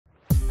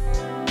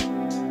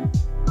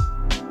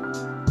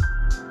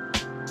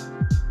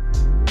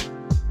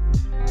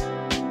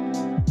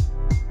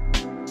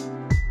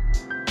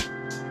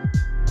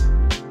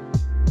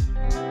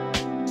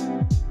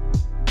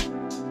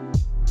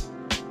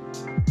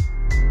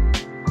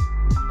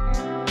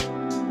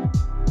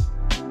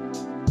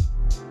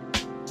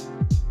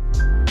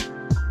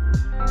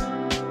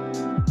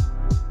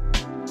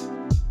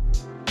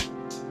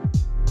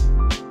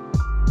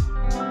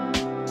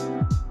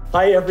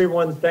Hi,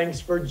 everyone.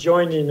 Thanks for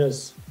joining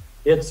us.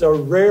 It's a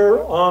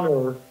rare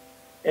honor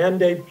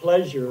and a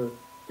pleasure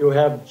to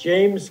have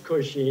James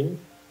Cushing,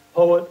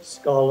 poet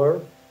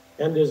scholar,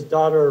 and his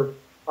daughter,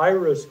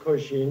 Iris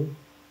Cushing,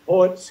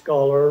 poet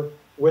scholar,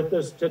 with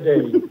us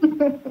today.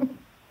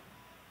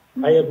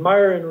 I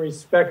admire and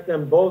respect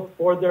them both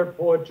for their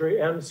poetry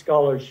and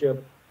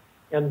scholarship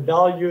and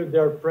value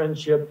their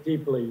friendship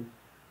deeply.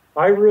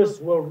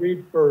 Iris will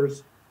read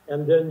first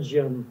and then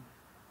Jim.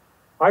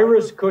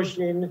 Iris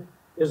Cushing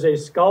is a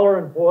scholar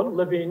and poet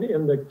living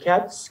in the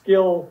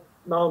Catskill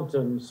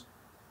Mountains.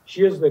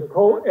 She is the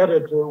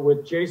co-editor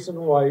with Jason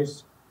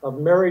Weiss of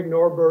Mary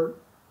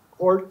Norbert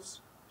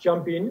Court's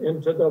Jumping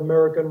into the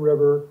American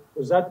River.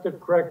 Is that the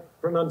correct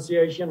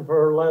pronunciation for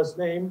her last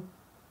name?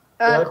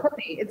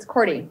 Cordy. It's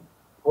Cordy.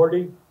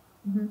 Cordy?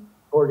 Mm-hmm.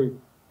 Cordy.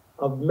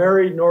 Of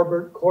Mary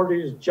Norbert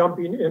Cordy's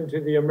Jumping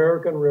into the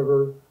American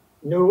River,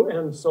 New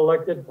and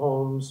Selected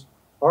Poems,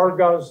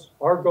 Argos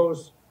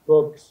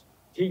Books,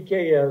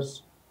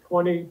 TKS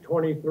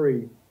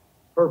 2023.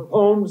 Her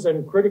poems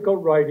and critical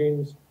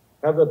writings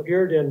have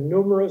appeared in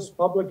numerous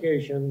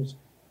publications,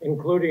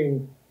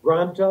 including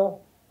Granta,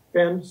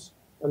 Fence,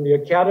 and the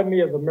Academy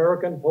of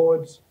American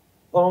Poets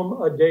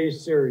Poem a Day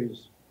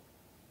series.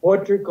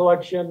 Poetry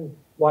collection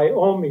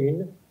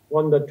Wyoming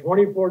won the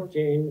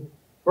 2014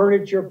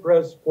 Furniture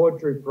Press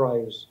Poetry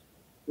Prize.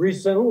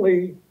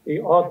 Recently, the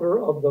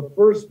author of the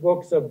first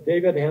books of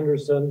David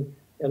Henderson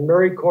and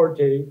Mary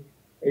Corte,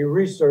 a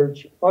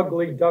research,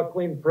 Ugly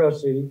Duckling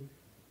Pressy,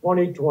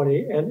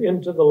 2020, and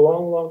Into the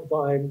Long, Long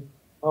Time,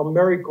 How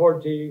Mary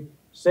Corte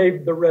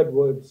Saved the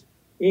Redwoods,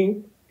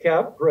 Ink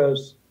Cap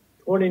Press,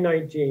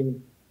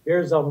 2019.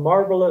 Here's a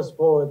marvelous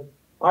poet,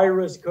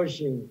 Iris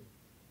Cushing.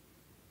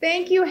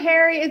 Thank you,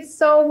 Harry. It's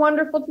so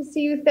wonderful to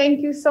see you.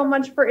 Thank you so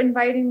much for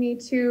inviting me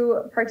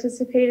to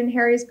participate in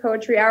Harry's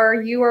Poetry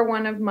Hour. You are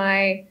one of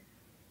my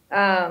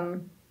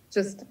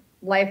just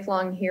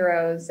lifelong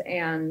heroes.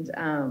 And,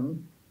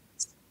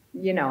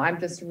 you know, I'm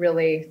just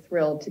really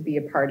thrilled to be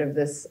a part of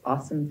this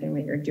awesome thing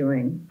that you're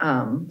doing.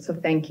 So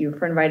thank you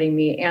for inviting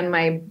me and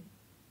my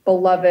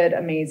beloved,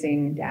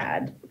 amazing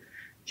dad,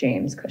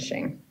 James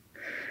Cushing.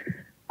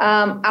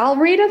 I'll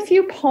read a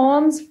few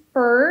poems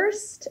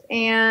first,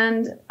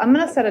 and I'm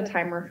going to set a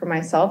timer for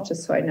myself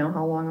just so I know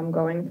how long I'm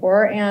going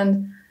for.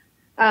 And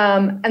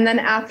then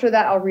after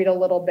that, I'll read a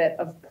little bit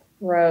of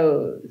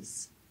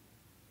prose.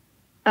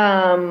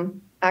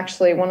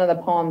 Actually, one of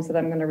the poems that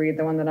I'm going to read,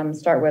 the one that I'm going to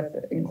start with,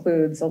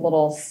 includes a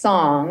little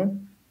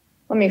song.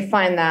 Let me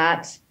find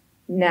that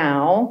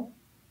now.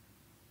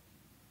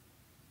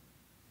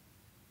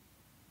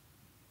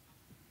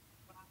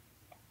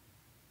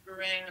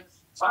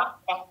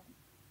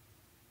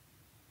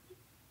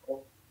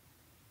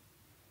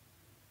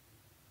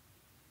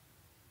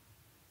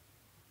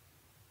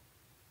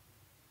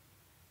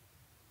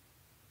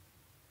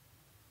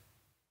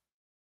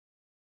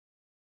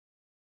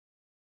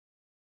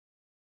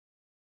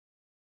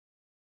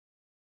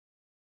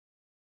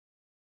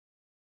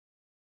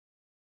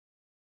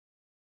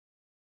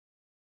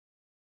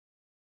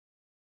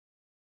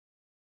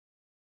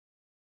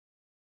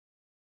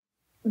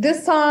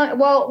 This song,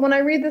 well, when I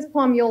read this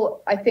poem,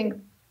 you'll, I think,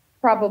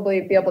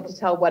 probably be able to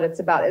tell what it's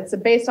about. It's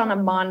based on a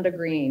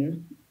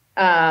Mondegreen.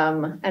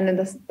 And then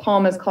this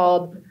poem is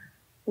called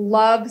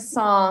Love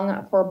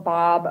Song for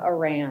Bob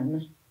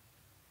Aran.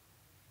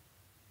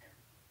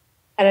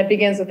 And it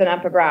begins with an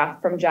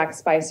epigraph from Jack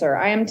Spicer.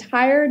 I am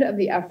tired of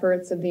the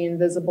efforts of the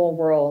invisible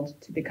world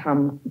to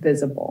become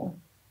visible.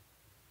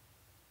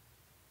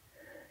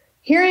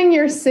 Hearing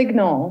your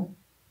signal,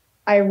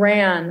 I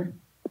ran,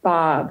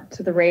 Bob,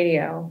 to the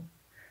radio,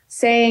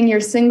 saying your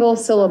single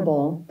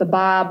syllable, the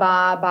ba,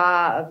 ba,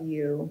 ba of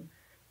you,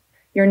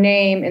 your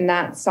name in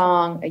that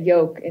song, a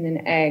yolk in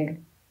an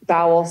egg,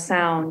 vowel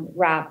sound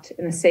wrapped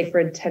in a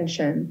sacred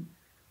tension,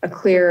 a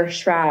clear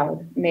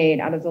shroud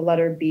made out of the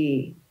letter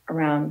B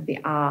around the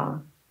ah.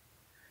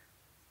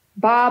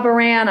 Bob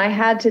Aran, I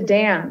had to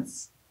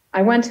dance.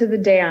 I went to the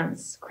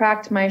dance,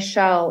 cracked my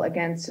shell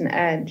against an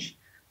edge,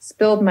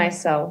 spilled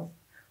myself.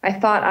 I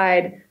thought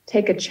I'd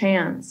take a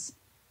chance,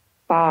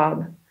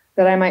 Bob,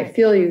 that I might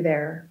feel you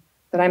there,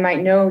 that I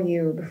might know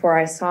you before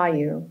I saw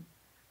you,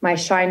 my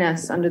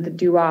shyness under the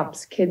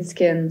doo-wop's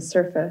kid-skin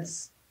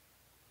surface.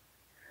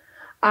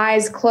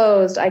 Eyes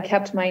closed, I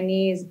kept my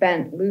knees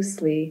bent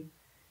loosely,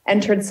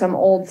 entered some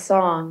old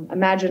song,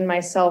 imagined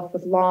myself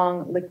with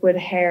long liquid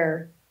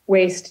hair,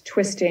 waist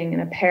twisting in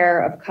a pair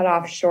of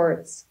cut-off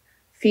shorts,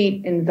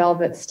 feet in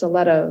velvet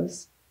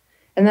stilettos.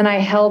 And then I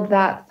held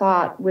that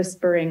thought,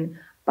 whispering,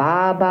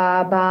 ba,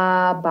 ba,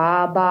 ba,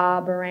 ba,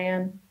 ba,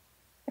 Baran.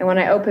 And when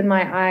I opened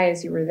my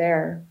eyes, you were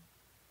there.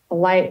 A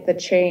light that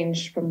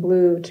changed from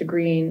blue to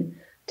green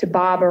to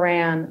Bob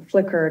Aran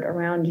flickered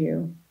around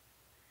you.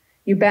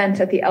 You bent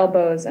at the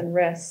elbows and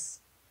wrists.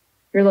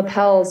 Your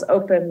lapels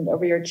opened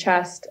over your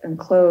chest and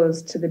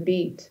closed to the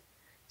beat,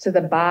 to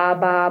the ba,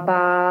 ba,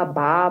 ba,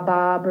 ba,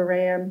 ba,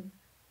 Aran.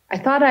 I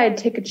thought I'd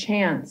take a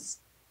chance.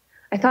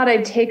 I thought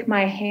I'd take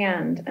my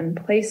hand and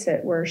place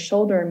it where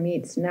shoulder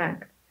meets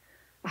neck,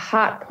 a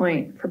hot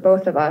point for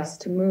both of us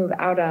to move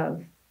out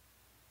of.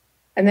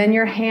 And then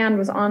your hand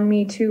was on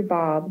me too,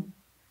 Bob.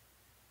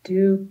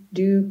 Duke,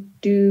 Duke,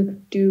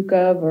 Duke, Duke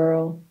of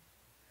Earl.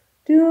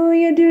 Do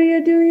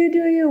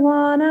you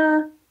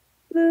wanna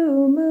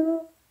blue moon?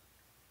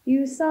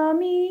 You saw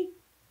me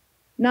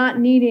not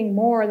needing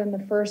more than the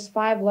first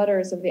 5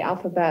 letters of the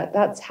alphabet.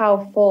 That's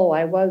how full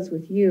I was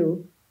with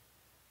you.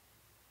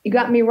 You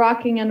got me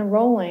rocking and a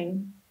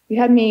rolling. You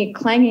had me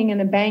clanging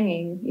and a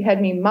banging. You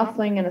had me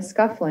muffling and a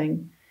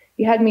scuffling.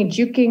 You had me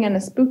juking and a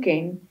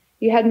spooking.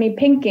 You had me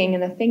pinking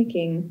and a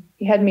thinking.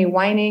 You had me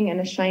whining and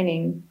a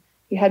shining.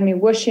 You had me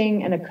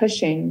whooshing and a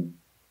cushing.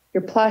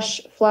 Your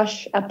plush,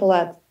 flush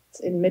epaulets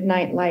in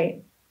midnight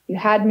light. You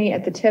had me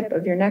at the tip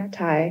of your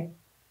necktie.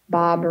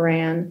 Bob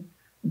ran.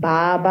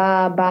 Ba,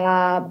 ba,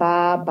 ba,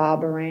 ba,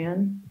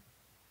 Bob-a-ran.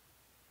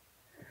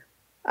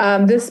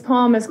 This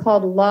poem is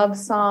called Love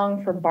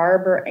Song for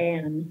Barbara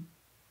Ann.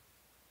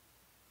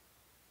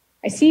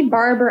 I see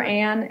Barbara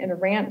Ann in a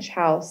ranch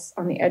house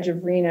on the edge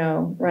of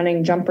Reno,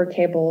 running jumper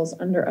cables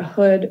under a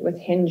hood with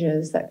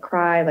hinges that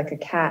cry like a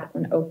cat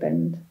when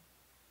opened.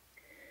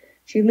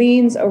 She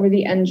leans over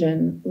the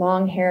engine,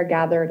 long hair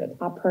gathered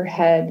atop her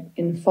head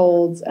in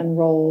folds and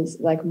rolls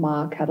like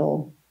ma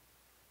kettle.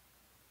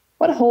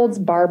 What holds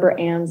Barbara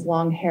Ann's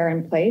long hair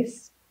in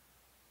place?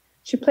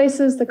 She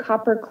places the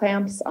copper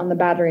clamps on the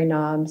battery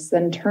knobs,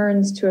 then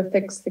turns to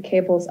affix the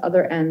cable's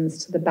other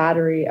ends to the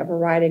battery of a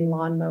riding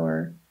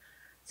lawnmower,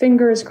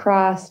 fingers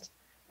crossed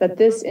that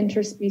this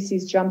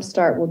interspecies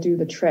jumpstart will do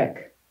the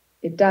trick.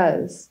 It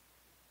does.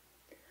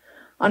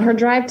 On her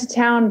drive to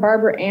town,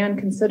 Barbara Ann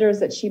considers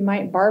that she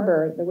might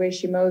barber the way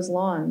she mows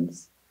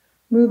lawns,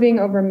 moving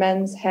over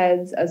men's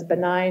heads as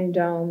benign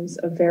domes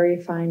of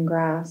very fine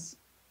grass.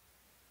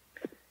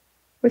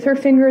 With her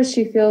fingers,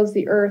 she feels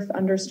the earth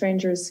under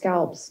strangers'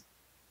 scalps.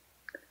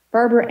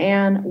 Barbara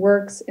Ann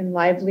works in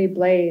lively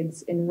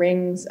blades in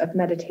rings of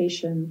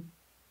meditation,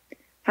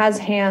 has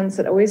hands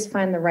that always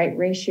find the right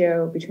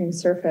ratio between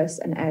surface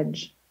and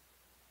edge.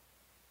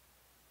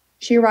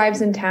 She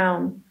arrives in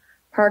town,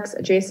 parks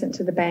adjacent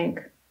to the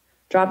bank,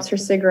 drops her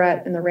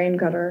cigarette in the rain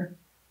gutter,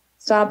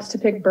 stops to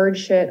pick bird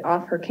shit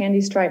off her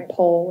candy-striped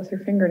pole with her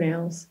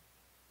fingernails.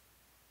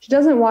 She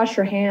doesn't wash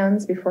her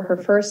hands before her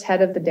first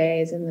head of the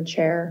day is in the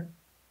chair.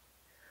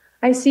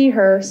 I see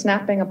her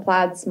snapping a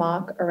plaid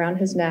smock around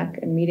his neck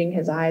and meeting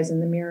his eyes in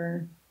the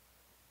mirror.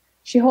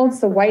 She holds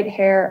the white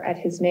hair at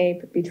his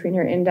nape between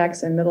her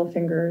index and middle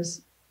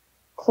fingers,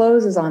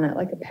 closes on it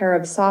like a pair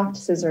of soft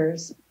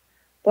scissors,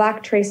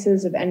 black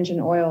traces of engine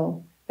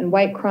oil and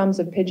white crumbs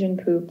of pigeon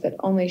poop that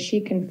only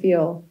she can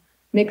feel,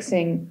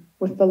 mixing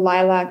with the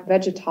lilac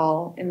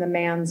vegetal in the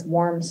man's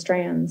warm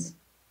strands.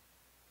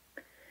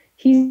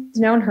 He's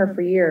known her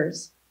for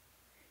years.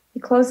 He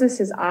closes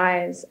his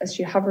eyes as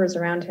she hovers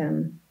around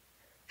him,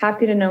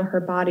 happy to know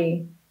her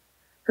body,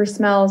 her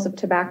smells of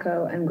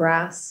tobacco and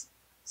grass,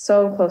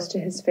 so close to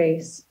his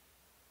face.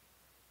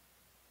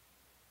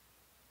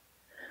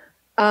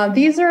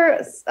 These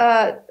are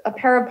a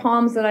pair of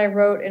poems that I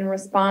wrote in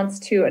response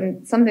to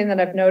and something that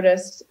I've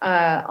noticed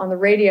on the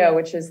radio,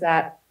 which is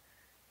that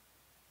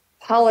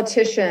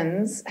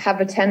politicians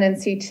have a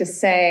tendency to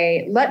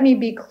say, let me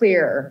be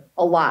clear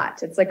a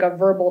lot. It's like a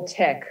verbal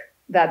tick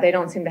that they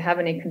don't seem to have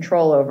any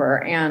control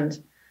over. And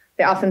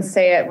they often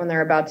say it when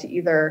they're about to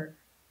either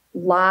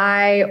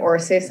lie or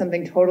say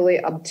something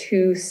totally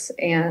obtuse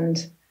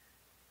and,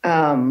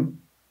 hard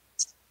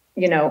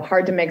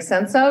to make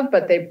sense of,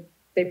 but they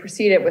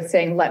precede it with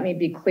saying, let me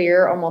be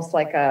clear, almost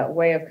like a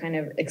way of kind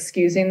of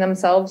excusing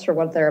themselves for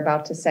what they're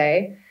about to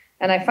say.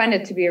 And I find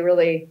it to be a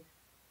really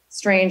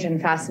strange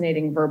and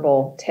fascinating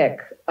verbal tick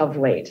of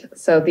late.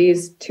 So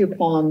these 2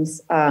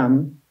 poems,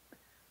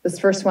 this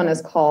first one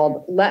is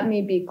called Let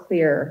Me Be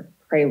Clear,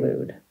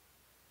 Prelude.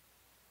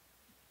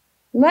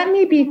 Let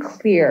me be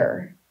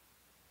clear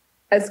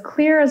as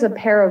a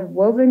pair of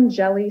woven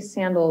jelly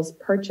sandals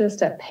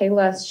purchased at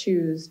Payless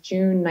Shoes,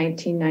 June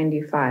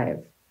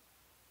 1995.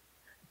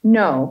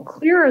 No,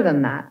 clearer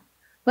than that.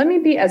 Let me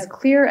be as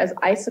clear as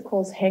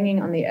icicles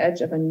hanging on the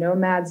edge of a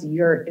nomad's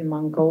yurt in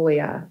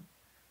Mongolia,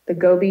 the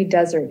Gobi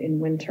Desert in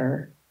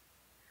winter.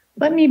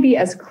 Let me be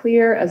as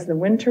clear as the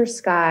winter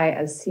sky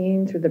as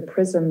seen through the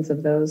prisms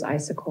of those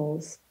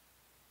icicles.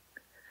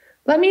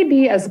 Let me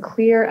be as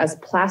clear as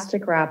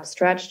plastic wrap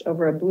stretched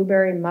over a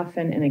blueberry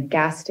muffin in a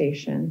gas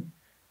station,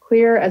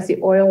 clear as the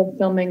oil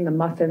filming the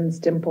muffin's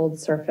dimpled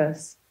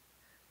surface,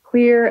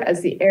 clear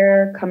as the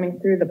air coming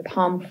through the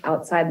pump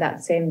outside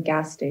that same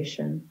gas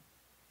station.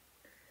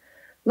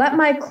 Let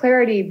my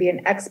clarity be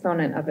an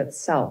exponent of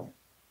itself.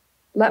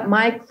 Let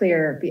my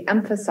clear be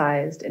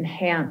emphasized,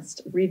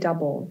 enhanced,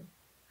 redoubled.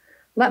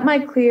 Let my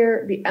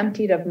clear be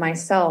emptied of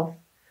myself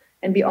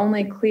and be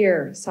only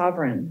clear,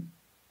 sovereign.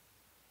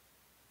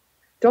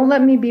 Don't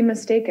let me be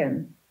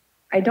mistaken.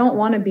 I don't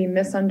want to be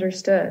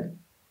misunderstood.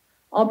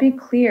 I'll be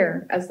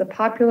clear as the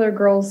popular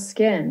girl's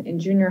skin in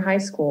junior high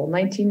school,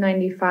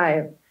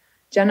 1995,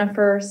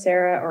 Jennifer,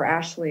 Sarah, or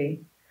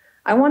Ashley.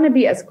 I want to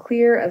be as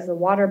clear as the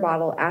water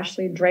bottle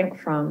Ashley drank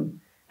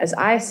from as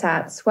I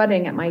sat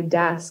sweating at my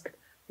desk,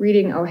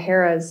 reading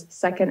O'Hara's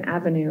 2nd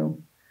Avenue.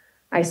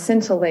 I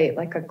scintillate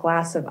like a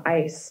glass of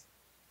ice,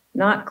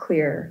 not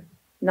clear,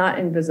 not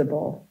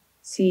invisible,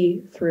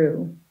 see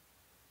through.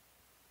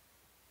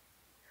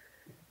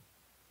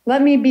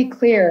 Let me be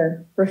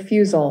clear,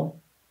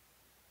 refusal.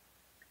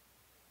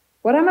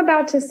 What I'm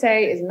about to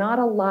say is not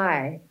a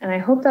lie, and I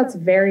hope that's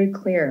very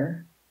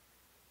clear.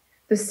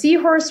 The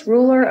seahorse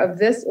ruler of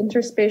this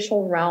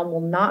interspatial realm will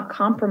not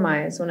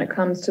compromise when it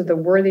comes to the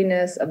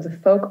worthiness of the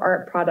folk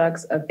art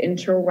products of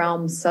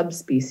inter-realm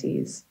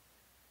subspecies.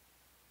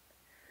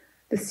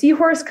 The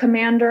seahorse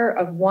commander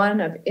of one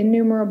of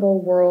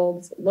innumerable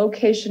worlds,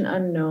 location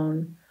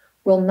unknown,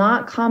 will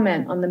not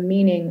comment on the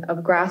meaning of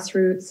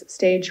grassroots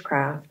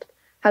stagecraft,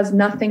 has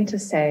nothing to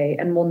say,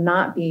 and will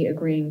not be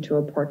agreeing to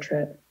a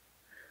portrait.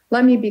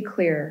 Let me be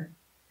clear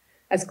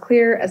as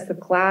the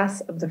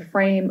glass of the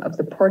frame of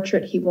the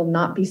portrait he will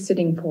not be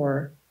sitting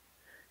for,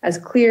 as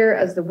clear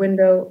as the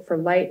window for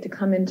light to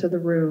come into the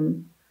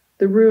room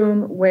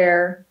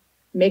where,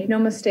 make no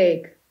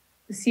mistake,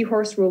 the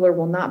seahorse ruler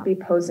will not be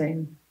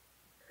posing.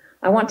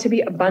 I want to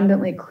be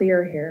abundantly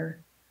clear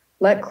here.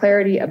 Let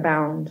clarity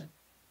abound.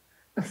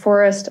 A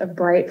forest of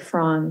bright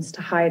fronds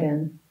to hide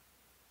in.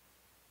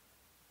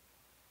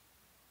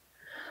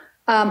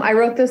 I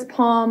wrote this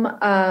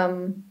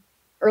poem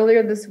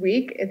earlier this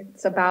week.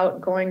 It's about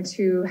going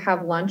to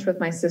have lunch with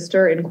my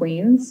sister in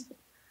Queens,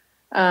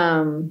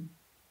 in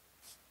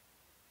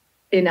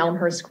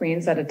Elmhurst,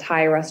 Queens, at a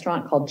Thai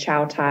restaurant called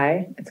Chow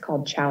Thai. It's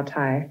called Chow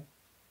Thai.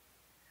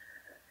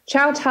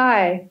 Chow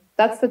Thai,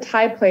 that's the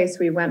Thai place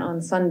we went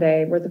on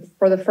Sunday, where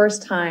for the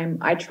first time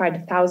I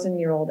tried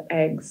 1,000-year-old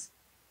eggs.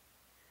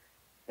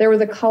 They were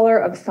the color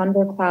of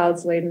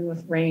thunderclouds laden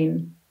with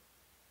rain,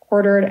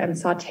 quartered and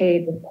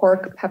sauteed with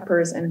pork,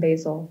 peppers, and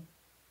basil.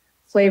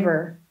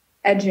 Flavor,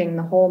 edging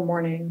the whole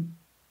morning.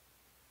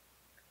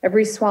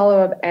 Every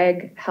swallow of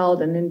egg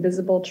held an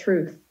invisible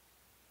truth.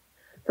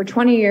 For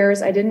 20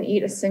 years, I didn't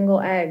eat a single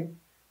egg.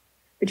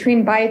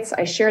 Between bites,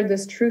 I shared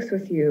this truth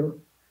with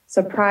you,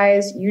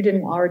 surprised you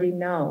didn't already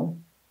know.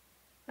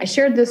 I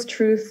shared this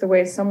truth the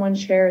way someone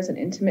shares an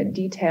intimate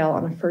detail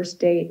on a first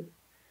date,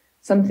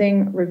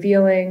 something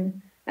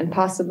revealing and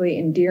possibly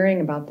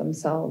endearing about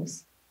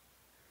themselves.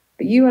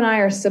 But you and I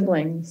are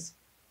siblings.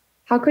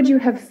 How could you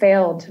have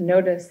failed to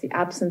notice the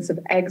absence of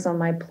eggs on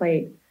my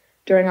plate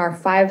during our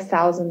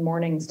 5,000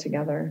 mornings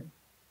together?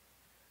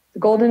 The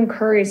golden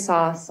curry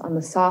sauce on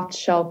the soft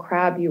shell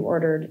crab you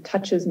ordered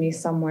touches me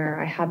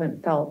somewhere I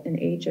haven't felt in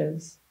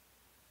ages.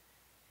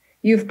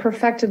 You've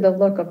perfected the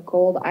look of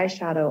gold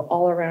eyeshadow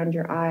all around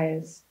your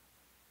eyes,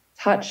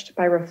 touched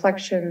by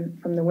reflection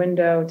from the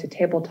window to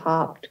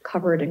tabletop to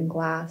covered in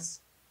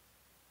glass.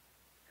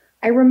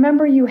 I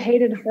remember you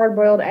hated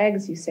hard-boiled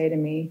eggs, you say to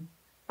me.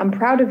 I'm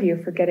proud of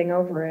you for getting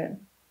over it.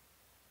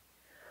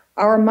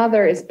 Our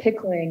mother is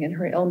pickling in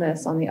her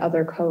illness on the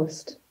other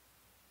coast.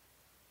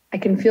 I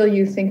can feel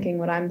you thinking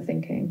what I'm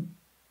thinking,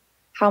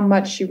 how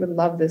much she would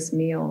love this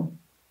meal,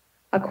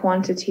 a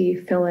quantity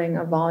filling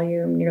a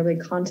volume nearly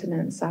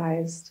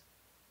continent-sized.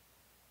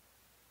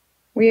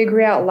 We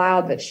agree out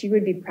loud that she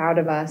would be proud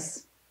of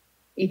us,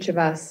 each of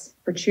us,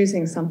 for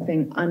choosing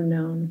something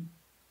unknown.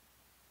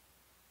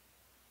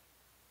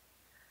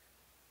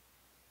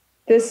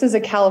 This is a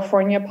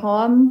California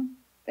poem.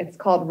 It's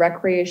called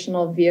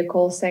Recreational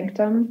Vehicle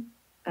Sanctum.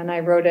 And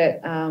I wrote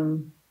it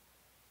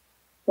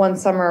one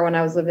summer when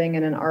I was living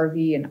in an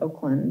RV in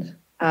Oakland.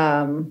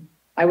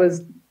 I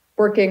was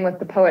working with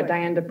the poet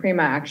Diane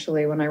DePrima,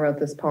 actually, when I wrote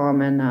this poem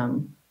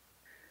and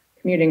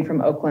commuting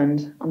from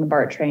Oakland on the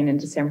BART train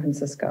into San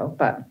Francisco.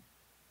 But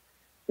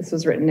this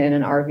was written in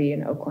an RV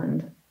in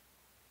Oakland.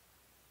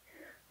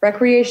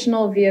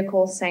 Recreational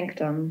Vehicle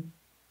Sanctum.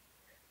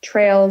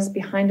 Trails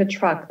behind a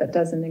truck that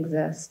doesn't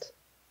exist.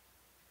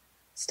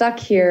 Stuck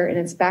here in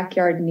its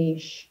backyard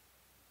niche,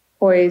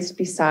 poised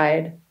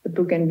beside the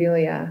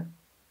bougainvillea.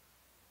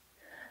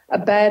 A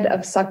bed of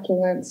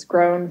succulents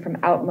grown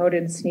from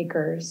outmoded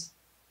sneakers.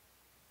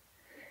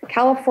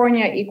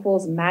 California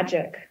equals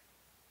magic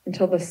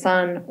until the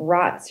sun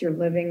rots your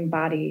living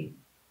body.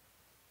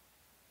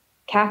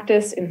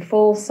 Cactus in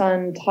full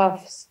sun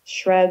tufts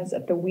shreds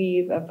at the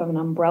weave of an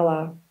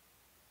umbrella.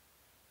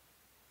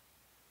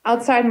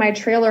 Outside my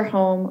trailer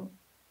home,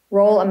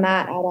 roll a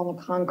mat out on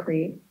the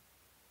concrete.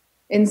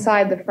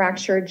 Inside the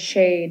fractured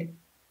shade,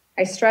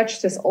 I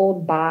stretch this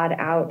old bod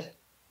out.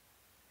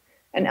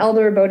 An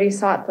elder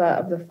bodhisattva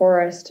of the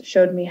forest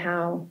showed me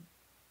how.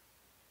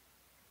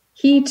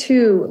 He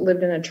too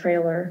lived in a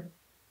trailer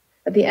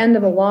at the end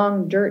of a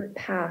long dirt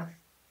path,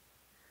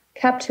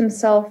 kept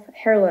himself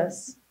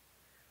hairless,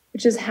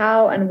 which is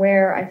how and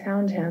where I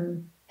found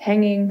him,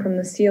 hanging from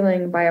the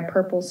ceiling by a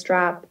purple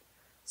strap,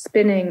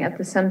 spinning at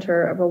the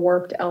center of a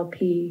warped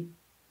LP.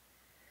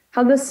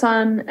 How the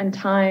sun and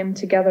time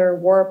together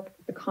warp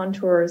the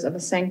contours of a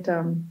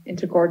sanctum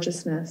into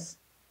gorgeousness.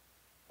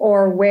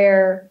 Or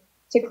where,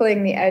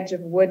 tickling the edge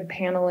of wood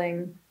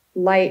paneling,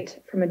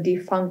 light from a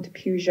defunct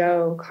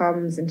Peugeot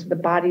comes into the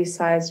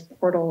body-sized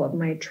portal of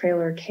my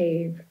trailer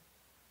cave.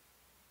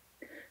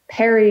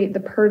 Perry, the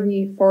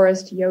pervy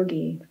forest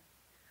yogi,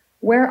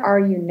 Where are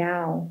you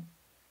now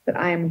that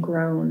I am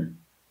grown?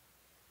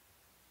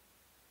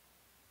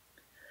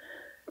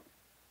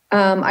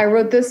 I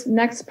wrote this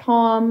next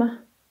poem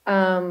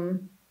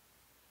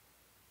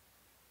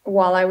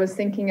while I was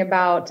thinking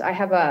about, I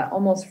have a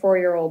almost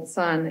 4-year-old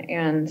son,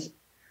 and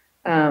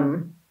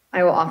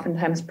I will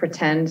oftentimes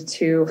pretend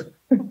to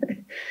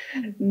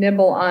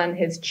nibble on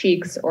his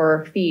cheeks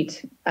or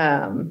feet.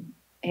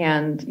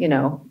 And, you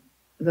know,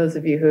 those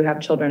of you who have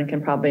children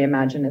can probably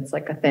imagine it's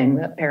like a thing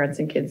that parents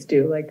and kids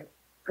do, like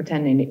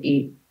pretending to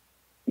eat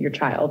your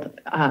child.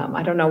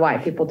 I don't know why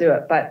people do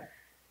it, but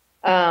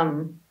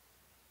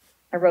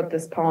I wrote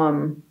this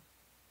poem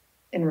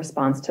in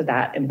response to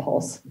that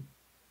impulse.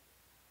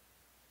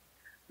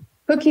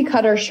 Cookie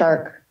cutter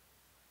shark.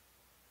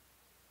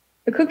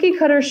 The cookie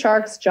cutter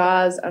shark's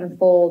jaws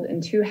unfold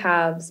in 2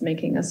 halves,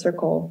 making a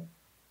circle.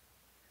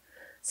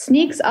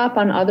 Sneaks up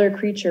on other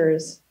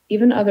creatures,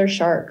 even other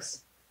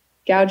sharks,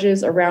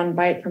 gouges a round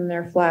bite from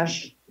their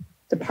flesh,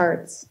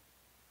 departs.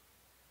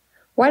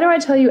 Why do I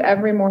tell you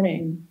every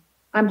morning,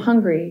 I'm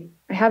hungry,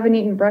 I haven't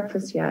eaten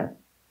breakfast yet,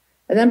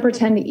 and then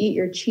pretend to eat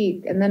your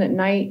cheek, and then at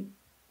night,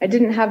 I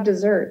didn't have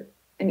dessert,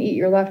 and eat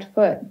your left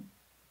foot?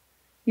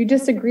 You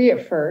disagree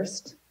at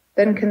first,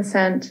 then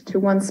consent to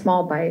one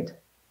small bite.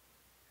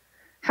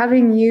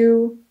 Having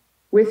you,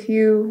 with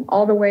you,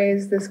 all the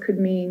ways this could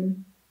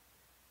mean.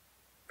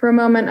 For a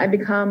moment, I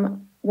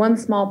become one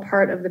small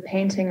part of the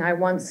painting I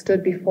once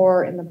stood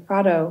before in the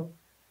Prado,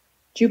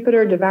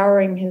 Jupiter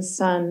devouring his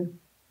sun,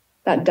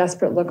 that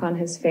desperate look on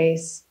his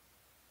face,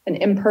 an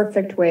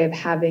imperfect way of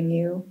having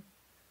you,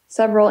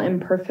 several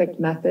imperfect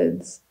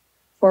methods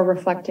for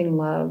reflecting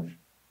love.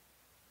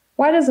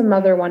 Why does a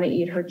mother want to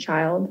eat her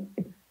child,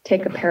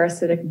 take a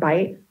parasitic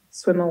bite,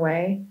 swim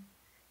away?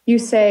 You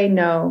say,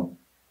 no,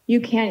 you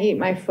can't eat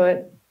my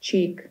foot,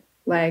 cheek,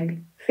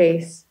 leg,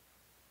 face.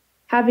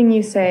 Having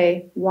you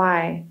say,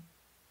 why?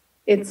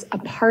 It's a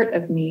part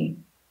of me.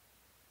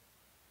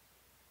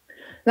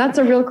 That's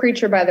a real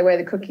creature, by the way,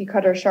 the cookie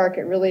cutter shark.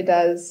 It really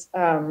does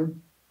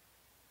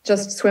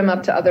just swim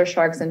up to other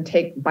sharks and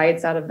take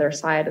bites out of their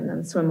side and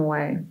then swim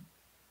away.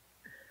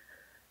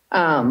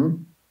 All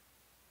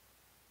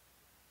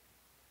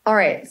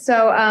right,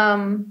 so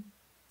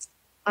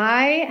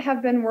I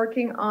have been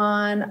working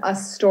on a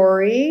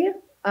story.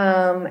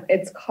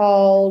 It's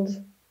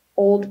called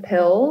Old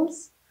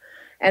Pills,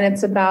 and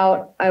it's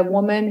about a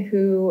woman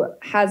who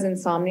has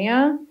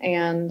insomnia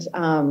and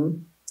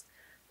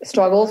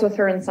struggles with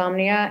her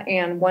insomnia.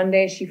 And one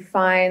day she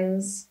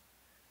finds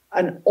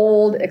an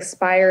old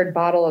expired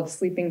bottle of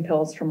sleeping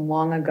pills from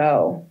long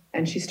ago,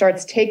 and she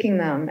starts taking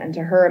them. And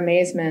to her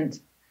amazement,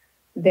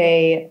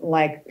 they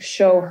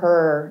show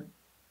her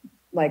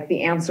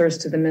the answers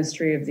to the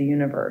mystery of the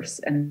universe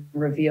and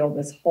reveal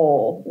this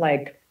whole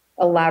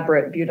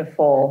elaborate,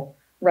 beautiful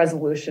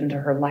resolution to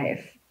her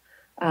life.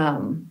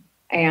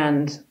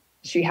 And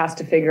she has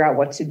to figure out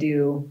what to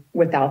do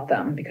without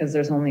them because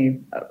there's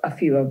only a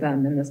few of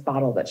them in this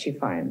bottle that she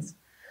finds.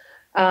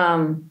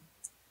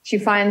 She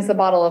finds the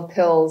bottle of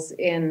pills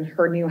in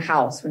her new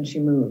house when she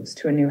moves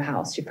to a new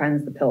house. She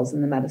finds the pills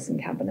in the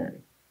medicine cabinet.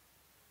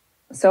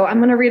 So I'm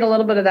going to read a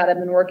little bit of that. I've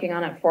been working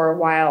on it for a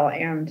while,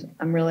 and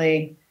I'm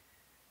really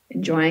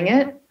enjoying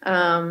it.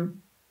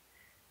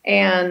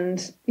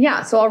 And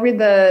yeah, so I'll read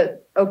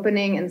the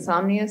opening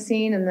insomnia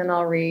scene, and then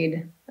I'll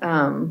read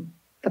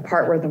the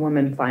part where the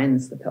woman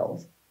finds the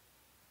pills.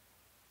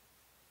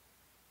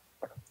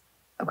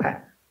 Okay.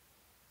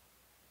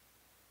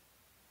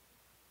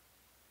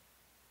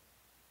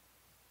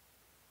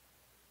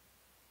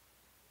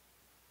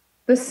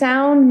 The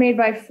sound made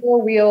by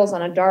 4 wheels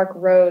on a dark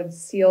road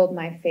sealed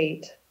my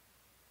fate.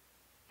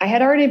 I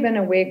had already been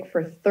awake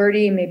for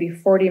 30, maybe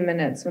 40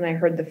 minutes when I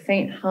heard the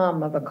faint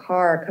hum of a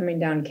car coming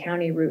down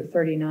County Route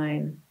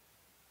 39.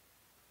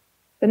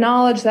 The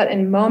knowledge that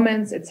in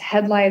moments its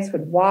headlights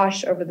would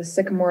wash over the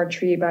sycamore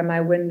tree by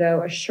my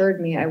window assured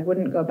me I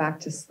wouldn't go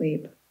back to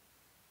sleep.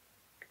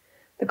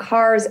 The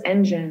car's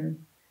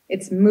engine,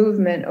 its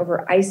movement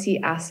over icy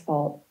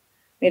asphalt,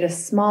 made a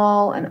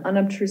small and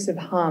unobtrusive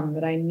hum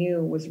that I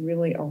knew was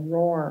really a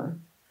roar,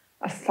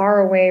 a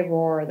faraway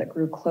roar that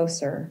grew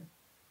closer.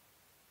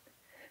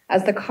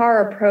 As the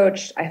car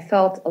approached, I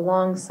felt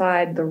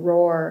alongside the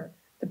roar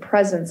the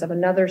presence of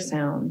another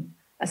sound,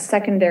 a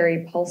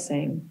secondary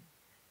pulsing,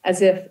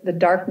 as if the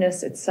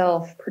darkness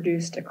itself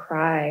produced a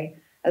cry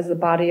as the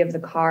body of the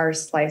car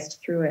sliced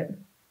through it.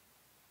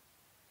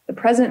 The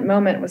present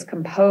moment was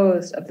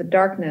composed of the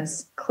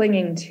darkness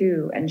clinging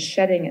to and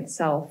shedding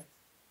itself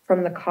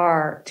from the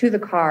car to the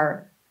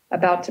car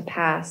about to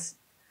pass,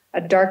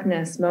 a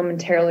darkness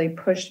momentarily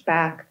pushed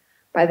back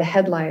by the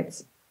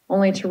headlights,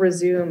 only to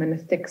resume in a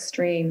thick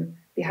stream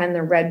behind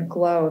the red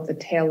glow of the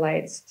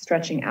taillights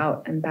stretching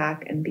out and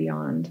back and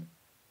beyond.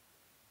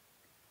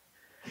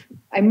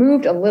 I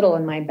moved a little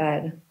in my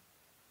bed.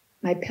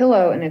 My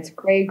pillow and its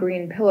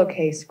gray-green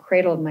pillowcase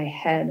cradled my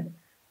head,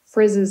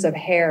 frizzes of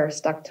hair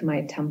stuck to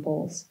my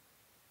temples.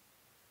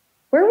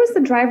 Where was the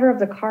driver of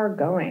the car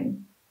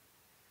going?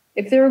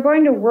 If they were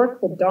going to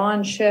work the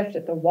dawn shift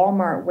at the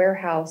Walmart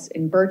warehouse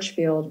in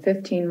Birchfield,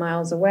 15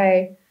 miles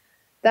away,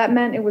 that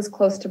meant it was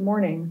close to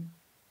morning.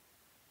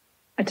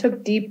 I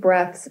took deep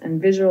breaths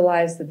and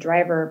visualized the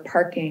driver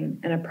parking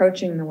and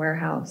approaching the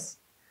warehouse,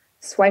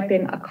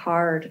 swiping a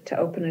card to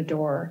open a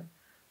door,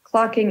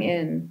 clocking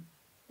in,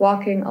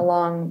 walking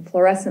along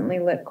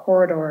fluorescently lit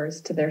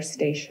corridors to their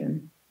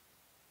station.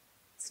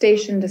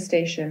 Station to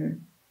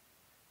station.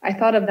 I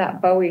thought of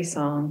that Bowie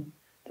song,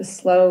 the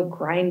slow,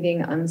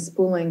 grinding,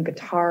 unspooling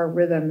guitar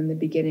rhythm in the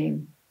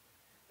beginning,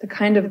 the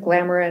kind of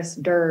glamorous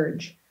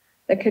dirge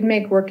that could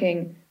make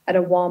working at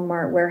a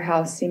Walmart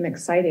warehouse seem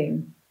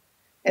exciting,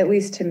 at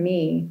least to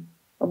me,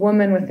 a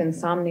woman with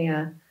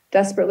insomnia,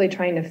 desperately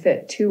trying to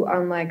fit two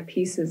unlike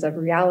pieces of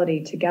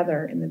reality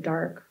together in the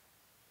dark.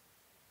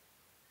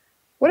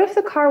 What if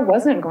the car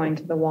wasn't going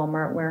to the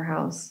Walmart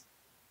warehouse?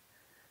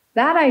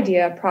 That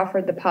idea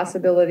proffered the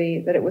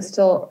possibility that it was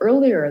still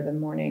earlier than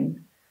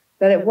morning,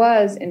 that it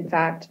was, in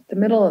fact, the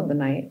middle of the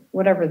night,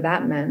 whatever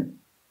that meant.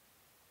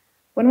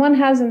 When one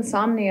has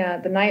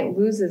insomnia, the night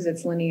loses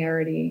its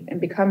linearity and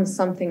becomes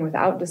something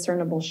without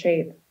discernible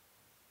shape.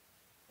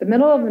 The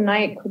middle of the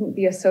night couldn't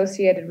be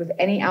associated with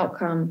any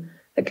outcome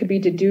that could be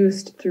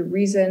deduced through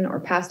reason or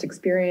past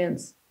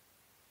experience.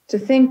 To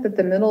think that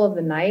the middle of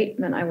the night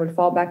meant I would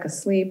fall back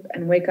asleep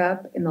and wake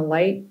up in the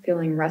light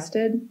feeling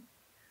rested,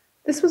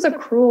 this was a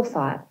cruel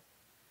thought,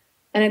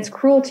 and its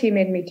cruelty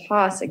made me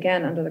toss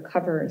again under the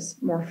covers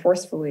more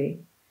forcefully,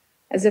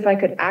 as if I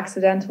could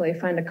accidentally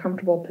find a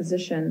comfortable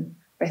position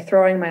by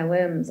throwing my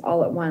limbs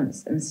all at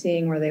once and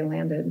seeing where they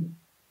landed.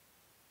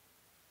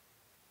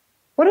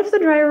 What if the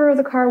driver of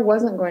the car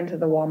wasn't going to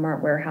the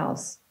Walmart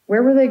warehouse?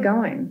 Where were they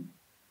going?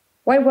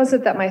 Why was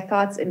it that my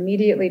thoughts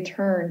immediately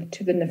turned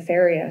to the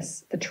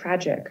nefarious, the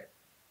tragic?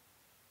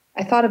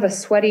 I thought of a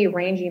sweaty,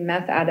 rangy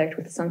meth addict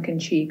with sunken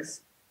cheeks.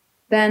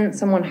 Then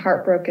someone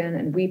heartbroken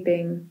and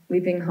weeping,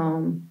 leaving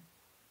home.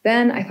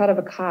 Then I thought of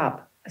a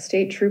cop, a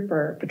state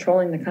trooper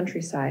patrolling the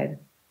countryside.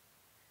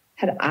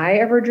 Had I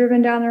ever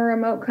driven down a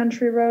remote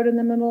country road in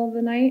the middle of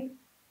the night?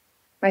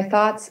 My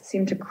thoughts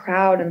seemed to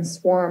crowd and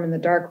swarm in the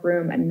dark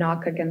room and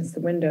knock against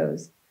the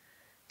windows,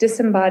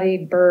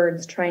 disembodied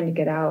birds trying to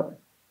get out.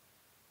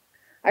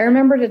 I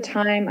remembered a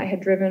time I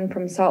had driven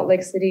from Salt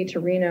Lake City to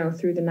Reno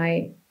through the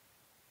night,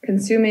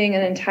 consuming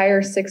an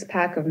entire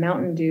 6-pack of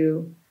Mountain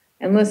Dew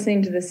and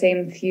listening to the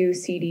same few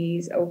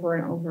CDs over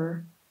and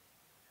over.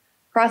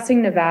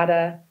 Crossing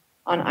Nevada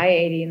on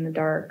I-80 in the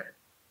dark,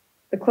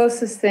 the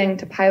closest thing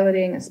to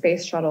piloting a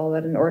space shuttle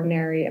that an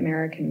ordinary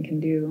American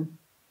can do.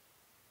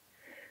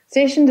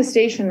 Station to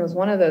Station was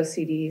one of those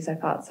CDs, I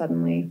thought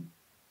suddenly.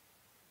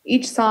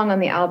 Each song on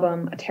the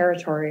album, a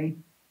territory,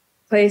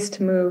 place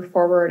to move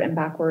forward and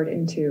backward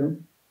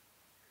into.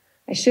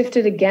 I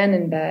shifted again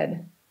in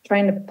bed,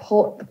 trying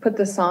to put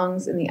the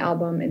songs in the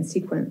album in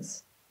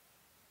sequence.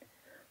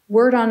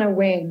 Word on a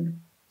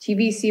Wing,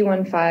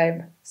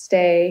 TVC-15,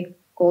 Stay,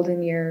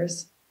 Golden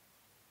Years.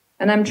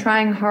 And I'm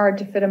trying hard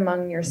to fit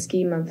among your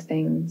scheme of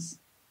things.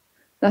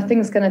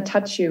 Nothing's gonna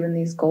touch you in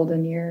these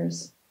golden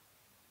years.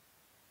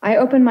 I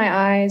opened my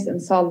eyes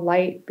and saw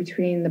light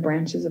between the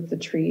branches of the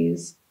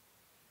trees.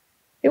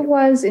 It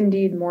was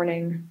indeed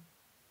morning,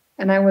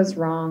 and I was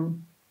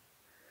wrong.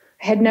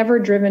 I had never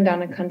driven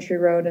down a country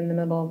road in the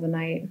middle of the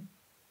night.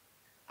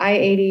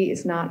 I-80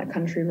 is not a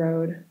country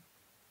road.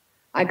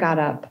 I got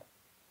up.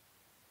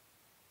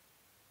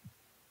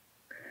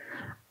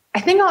 I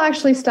think I'll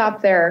actually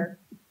stop there.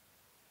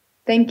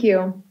 Thank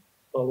you.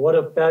 Well, what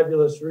a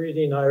fabulous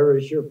reading,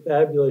 Iris. You're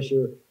fabulous.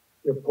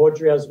 Your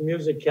poetry has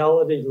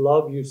musicality,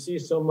 love. You see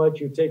so much.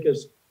 You take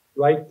us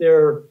right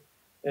there,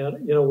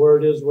 and you know where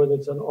it is, whether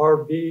it's an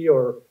RV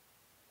or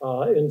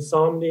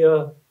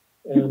insomnia,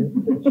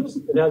 and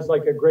it has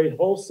like a great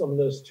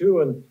wholesomeness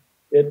too. And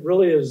it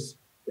really is.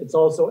 It's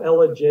also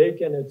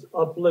elegiac and it's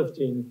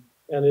uplifting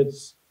and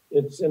it's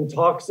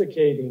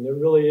intoxicating. It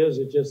really is.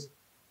 It just,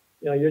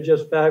 you know, you're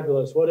just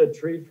fabulous. What a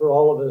treat for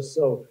all of us.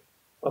 So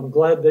I'm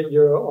glad that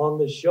you're on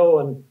the show.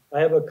 And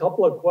I have a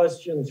couple of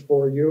questions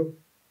for you.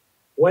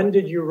 When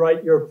did you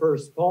write your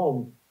first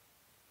poem?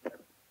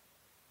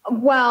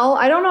 Well,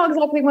 I don't know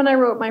exactly when I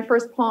wrote my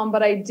first poem,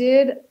 but I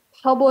did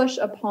publish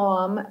a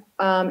poem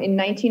in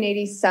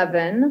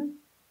 1987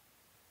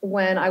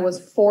 when I was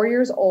 4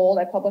 years old.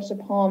 I published a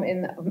poem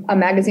in a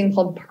magazine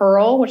called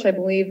Pearl, which I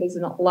believe is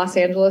a Los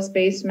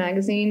Angeles-based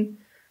magazine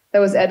that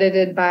was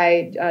edited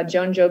by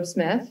Joan Job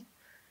Smith.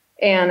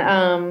 And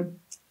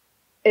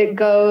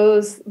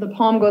the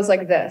poem goes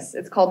like this.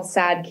 It's called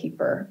Sad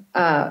Keeper.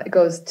 It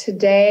goes,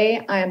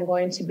 today I am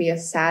going to be a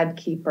sad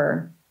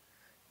keeper,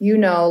 you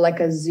know, like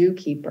a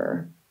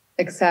zookeeper,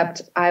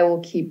 except I will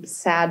keep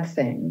sad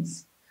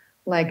things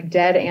like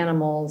dead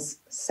animals,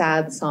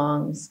 sad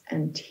songs,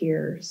 and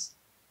tears.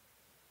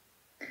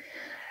 And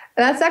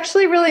that's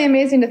actually really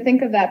amazing to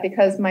think of that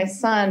because my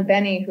son,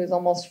 Benny, who's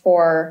almost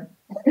 4,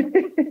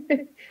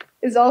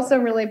 is also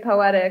really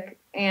poetic.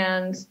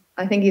 And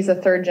I think he's a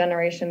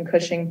 3rd-generation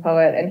Cushing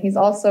poet. And he's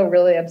also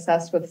really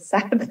obsessed with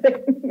sad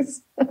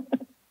things.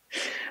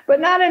 but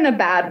not in a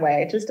bad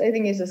way. Just, I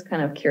think he's just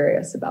kind of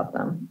curious about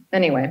them.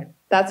 Anyway,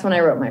 that's when I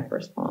wrote my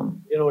first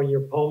poem. You know, in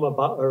your poem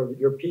about, or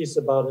your piece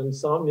about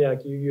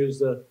Insomniac, you use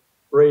the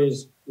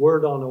phrase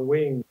 "word on a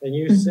wing," and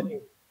you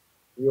sing.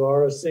 You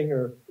are a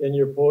singer in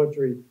your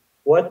poetry.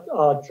 What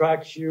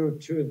attracts you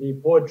to the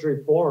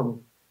poetry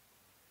form?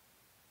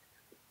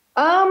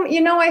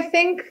 You know, I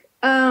think,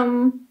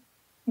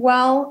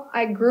 well,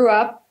 I grew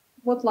up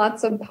with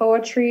lots of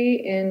poetry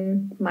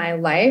in my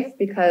life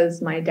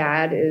because my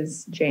dad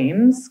is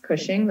James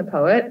Cushing, the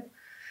poet.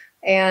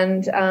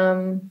 And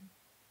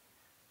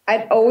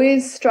it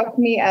always struck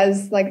me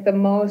as like the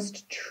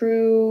most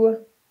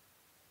true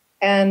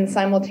and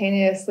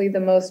simultaneously the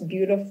most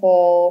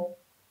beautiful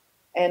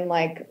and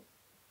like,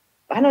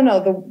 I don't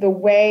know, the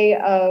way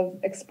of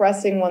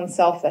expressing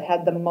oneself that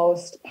had the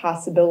most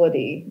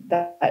possibility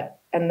that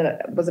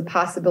was a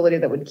possibility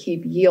that would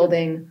keep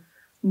yielding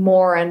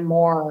more and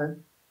more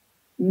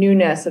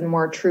newness and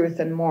more truth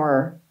and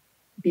more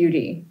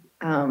beauty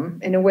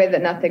in a way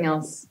that nothing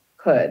else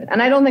could.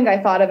 And I don't think I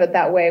thought of it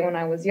that way when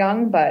I was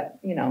young, but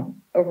you know,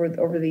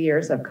 over the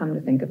years, I've come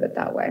to think of it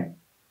that way.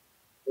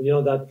 You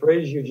know, that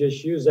phrase you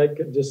just used, that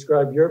could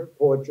describe your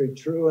poetry,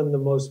 true and the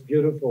most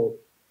beautiful.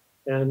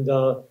 And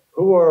I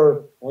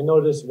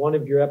noticed one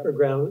of your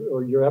epigram,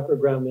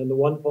 and the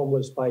one poem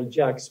was by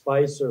Jack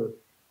Spicer.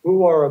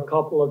 Who are a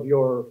couple of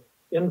your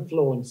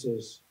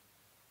influences?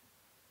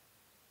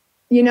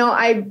 You know,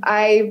 I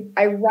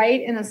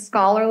write in a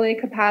scholarly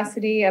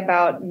capacity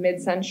about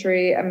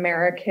mid-century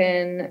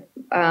American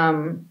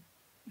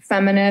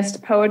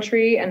feminist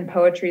poetry and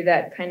poetry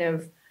that kind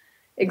of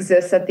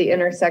exists at the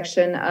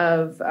intersection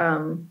of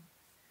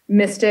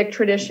mystic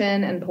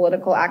tradition and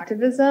political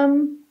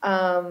activism.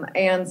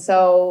 And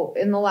so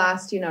in the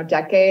last,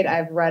 decade,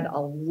 I've read a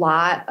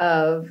lot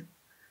of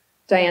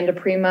Diane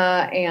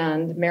DePrima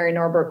and Mary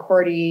Norbert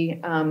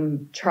Cordy,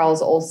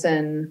 Charles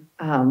Olson,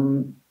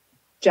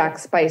 Jack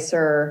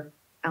Spicer,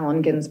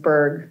 Allen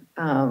Ginsberg.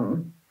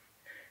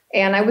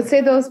 And I would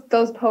say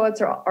those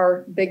poets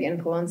are big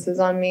influences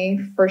on me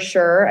for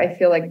sure. I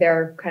feel like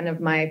they're kind of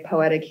my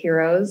poetic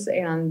heroes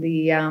and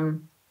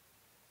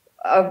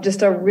of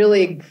just a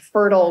really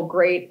fertile,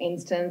 great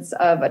instance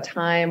of a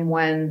time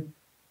when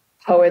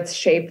poets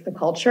shaped the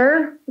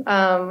culture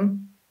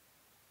and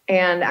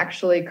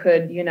actually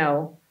could,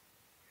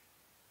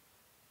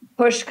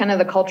 push kind of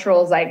the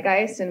cultural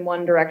zeitgeist in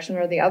one direction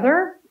or the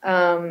other,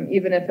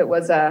 even if it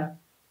was a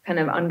kind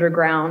of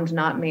underground,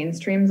 not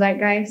mainstream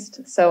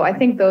zeitgeist. So I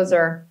think those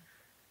are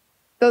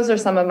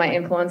some of my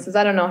influences.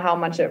 I don't know how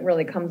much it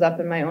really comes up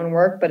in my own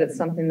work, but it's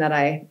something that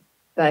I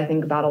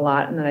think about a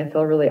lot and that I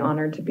feel really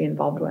honored to be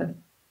involved with.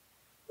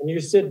 When you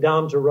sit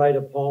down to write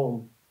a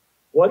poem,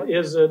 what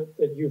is it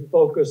that you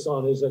focus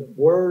on? Is it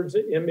words,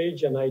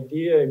 image, an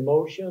idea,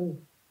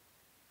 emotion?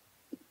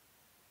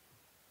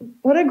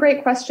 What a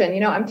great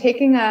question. I'm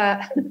taking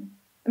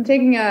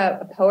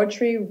a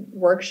poetry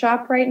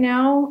workshop right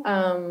now.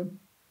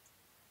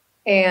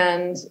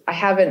 And I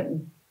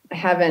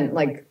haven't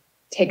like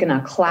taken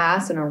a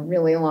class in a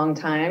really long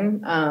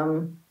time,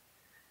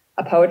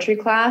 a poetry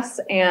class.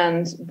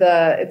 And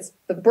the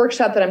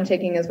workshop that I'm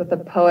taking is with a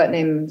poet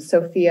named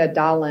Sophia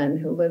Dalin,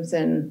 who lives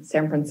in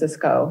San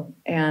Francisco.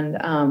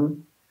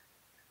 And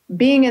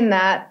being in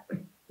that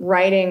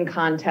writing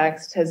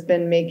context has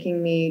been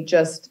making me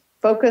just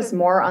focus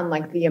more on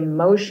like the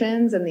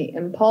emotions and the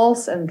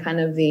impulse and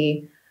kind of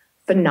the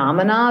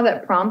phenomena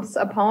that prompts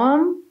a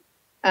poem.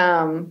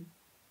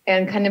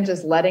 And kind of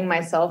just letting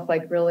myself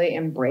like really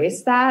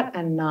embrace that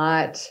and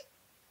not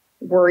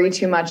worry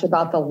too much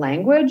about the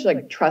language,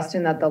 like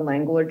trusting that the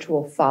language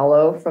will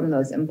follow from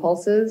those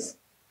impulses.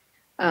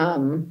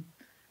 And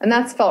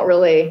that's felt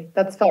really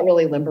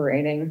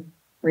liberating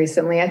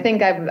recently. I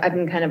think I've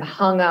been kind of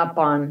hung up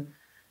on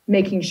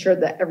making sure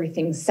that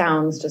everything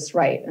sounds just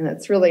right. And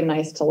it's really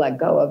nice to let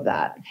go of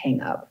that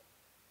hang up.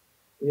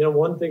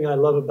 One thing I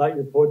love about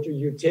your poetry,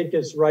 you take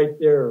us right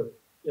there,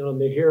 in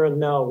the here and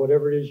now,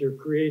 whatever it is you're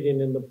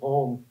creating in the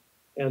poem.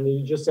 And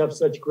you just have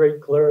such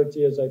great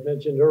clarity, as I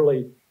mentioned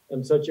earlier,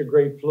 and such a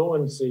great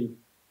fluency.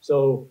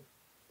 So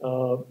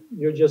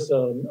you're just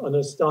an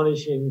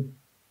astonishing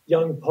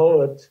young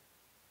poet.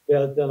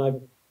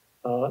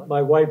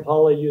 My wife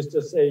Holly used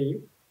to say,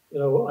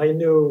 I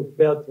knew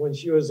Beth when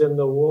she was in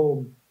the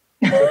womb.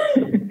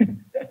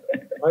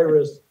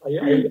 Iris,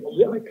 I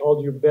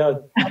called you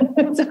Beth.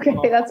 It's okay.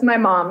 That's my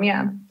mom.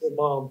 Yeah. Your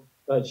mom.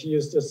 But she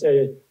used to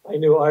say, I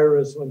knew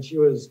Iris when she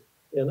was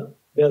in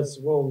Beth's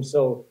womb.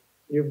 So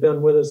you've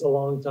been with us a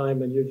long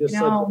time, and you're just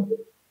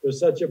there's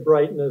such a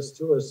brightness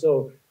to us.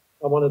 So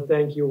I want to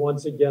thank you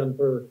once again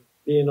for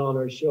being on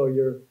our show.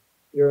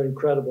 You're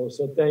incredible.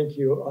 So thank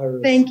you,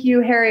 Iris. Thank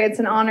you, Harry. It's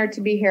an honor to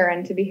be here,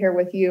 and to be here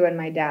with you and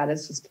my dad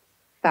is just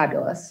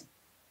fabulous.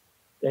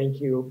 Thank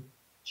you.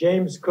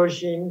 James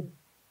Cushing,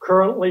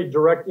 currently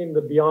directing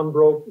the Beyond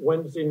Broke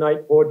Wednesday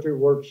night poetry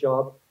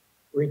workshop,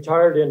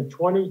 retired in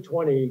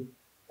 2020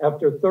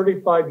 after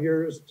 35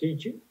 years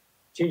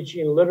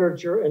teaching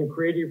literature and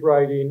creative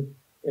writing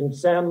in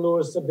San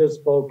Luis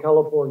Obispo,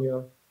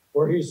 California,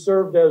 where he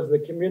served as the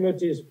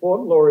community's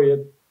poet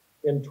laureate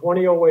in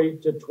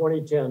 2008 to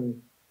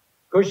 2010.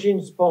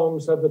 Cushing's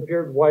poems have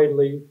appeared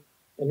widely,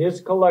 and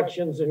his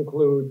collections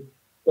include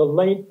The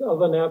Length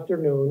of an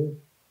Afternoon,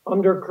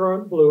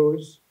 Undercurrent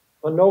Blues,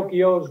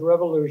 Pinocchio's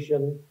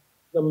Revolution,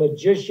 The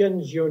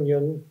Magician's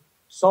Union,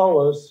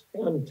 Solace,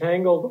 and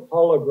Tangled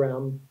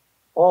Hologram,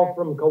 all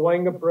from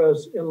Cahuenga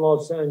Press in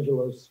Los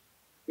Angeles.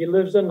 He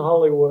lives in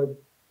Hollywood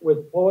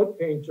with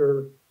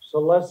poet-painter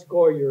Celeste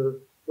Goyer,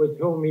 with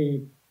whom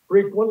he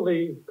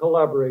frequently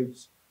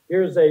collaborates.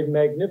 Here's a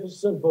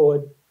magnificent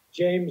poet,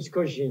 James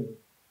Cushing.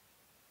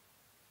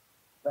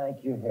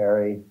 Thank you,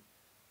 Harry.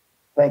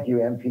 Thank you,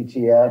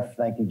 MPTF.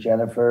 Thank you,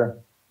 Jennifer.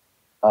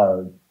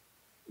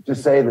 To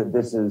say that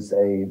this is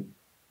a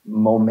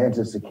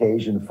momentous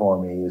occasion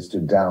for me is to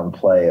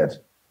downplay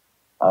it.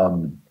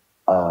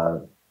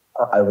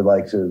 I would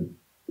like to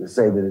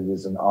say that it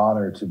is an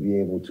honor to be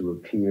able to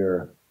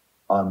appear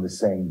on the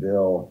same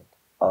bill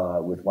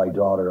with my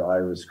daughter,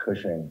 Iris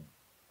Cushing.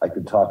 I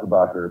could talk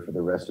about her for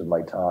the rest of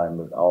my time,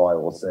 but all I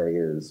will say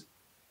is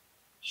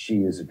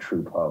she is a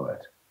true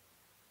poet.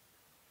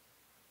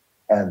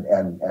 And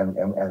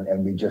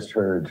we just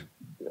heard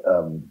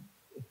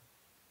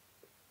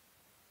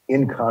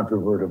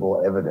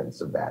incontrovertible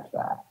evidence of that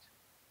fact.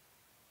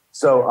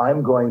 So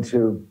I'm going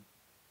to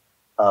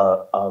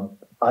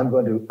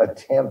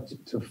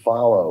attempt to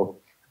follow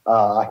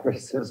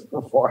Iris's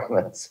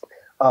performance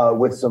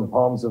with some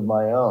poems of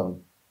my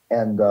own,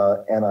 and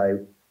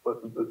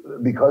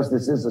because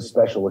this is a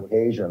special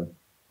occasion,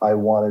 I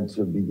wanted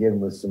to begin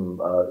with some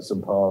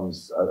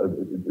poems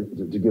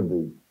to give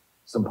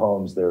some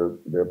poems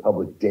their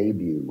public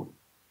debut,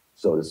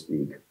 so to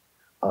speak.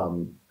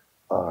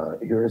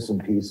 Here are some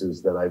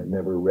pieces that I've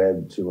never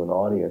read to an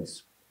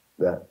audience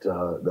that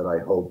I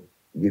hope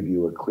give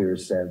you a clear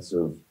sense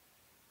of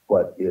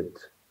what it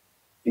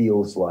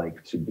feels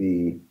like to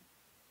be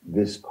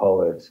this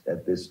poet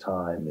at this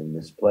time in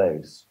this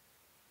place.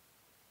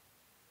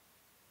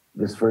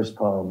 This first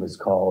poem is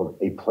called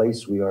A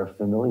Place We Are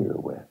Familiar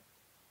With.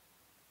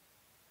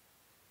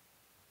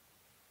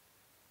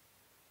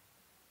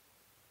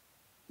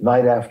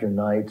 Night after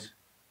night,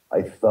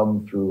 I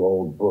thumb through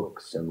old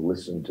books and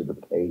listen to the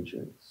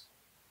pages.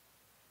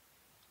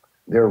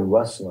 Their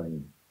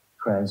rustling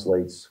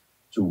translates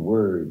to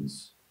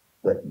words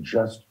that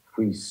just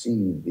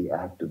precede the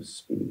act of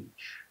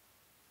speech,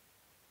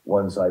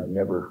 ones I've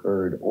never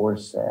heard or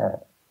said.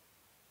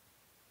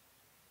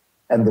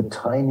 And the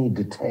tiny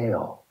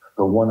detail,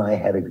 the one I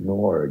had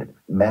ignored,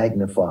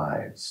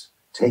 magnifies,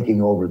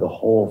 taking over the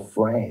whole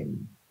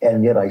frame,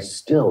 and yet I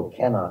still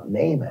cannot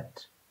name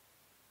it.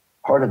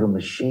 Part of a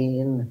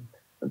machine,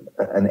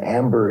 an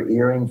amber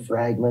earring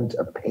fragment,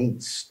 a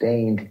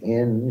paint-stained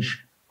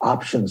hinge,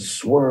 options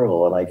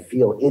swirl, and I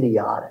feel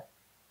idiotic.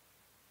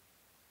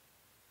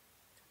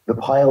 The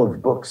pile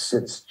of books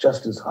sits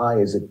just as high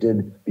as it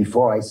did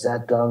before I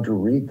sat down to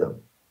read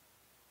them.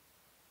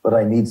 But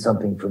I need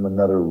something from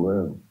another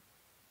room.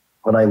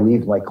 When I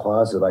leave my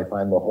closet, I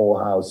find the whole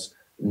house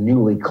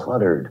newly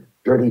cluttered,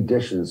 dirty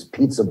dishes,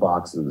 pizza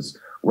boxes,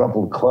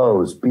 rumpled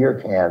clothes, beer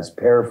cans,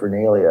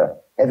 paraphernalia,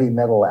 heavy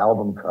metal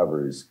album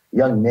covers.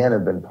 Young men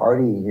have been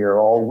partying here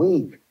all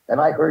week, and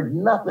I heard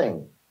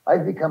nothing.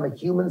 I've become a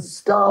human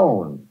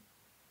stone.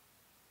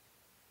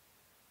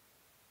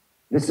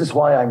 This is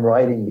why I'm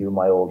writing you,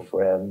 my old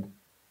friend.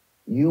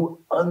 You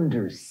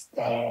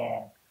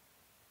understand.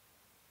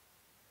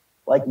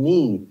 Like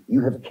me,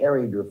 you have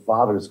carried your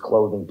father's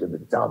clothing to the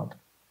dump.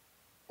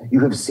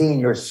 You have seen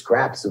your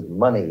scraps of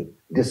money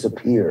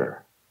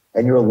disappear,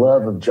 and your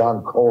love of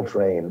John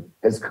Coltrane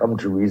has come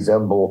to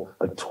resemble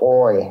a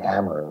toy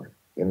hammer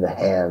in the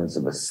hands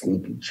of a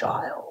sleepy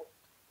child.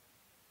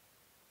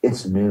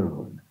 It's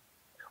noon.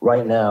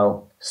 Right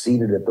now,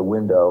 seated at the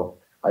window,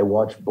 I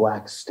watch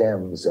black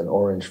stems and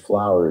orange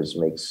flowers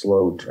make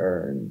slow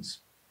turns,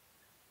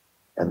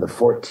 and the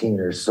 14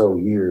 or so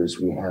years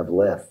we have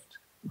left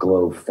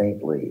glow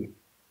faintly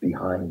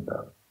behind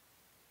them.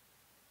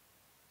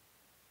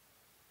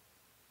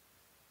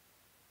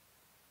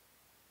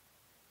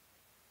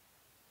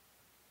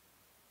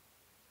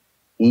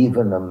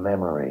 Even a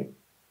memory.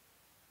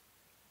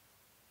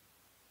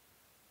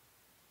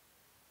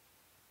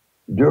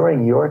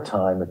 During your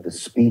time at the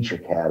Speech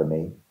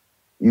Academy,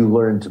 you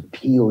learned to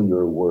peel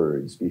your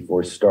words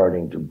before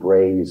starting to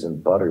braise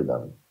and butter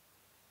them.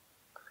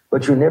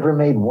 But you never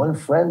made one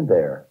friend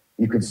there.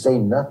 You could say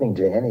nothing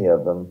to any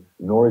of them,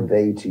 nor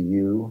they to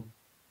you.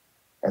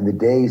 And the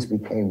days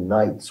became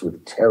nights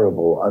with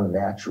terrible,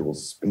 unnatural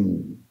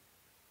speed.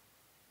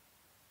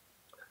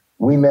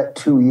 We met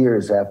 2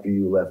 years after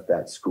you left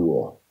that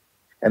school.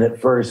 And at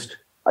first,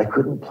 I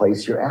couldn't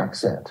place your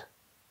accent.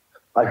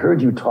 I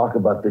heard you talk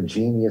about the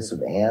genius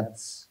of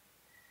ants,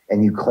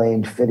 and you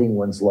claimed fitting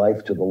one's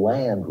life to the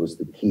land was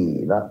the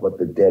key, not what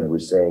the dead were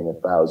saying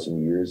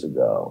 1,000 years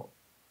ago.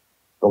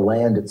 The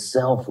land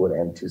itself would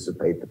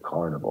anticipate the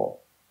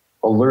carnival,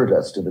 alert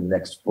us to the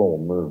next full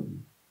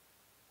moon.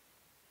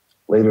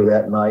 Later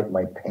that night,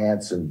 my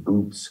pants and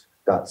boots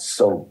got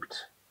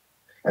soaked,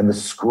 and the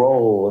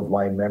scroll of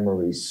my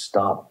memory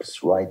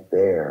stops right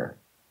there.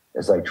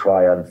 as I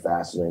try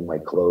unfastening my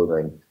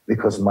clothing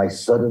because my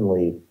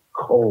suddenly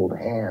cold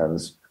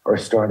hands are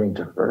starting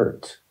to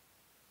hurt,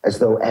 as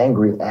though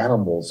angry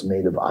animals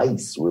made of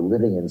ice were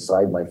living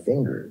inside my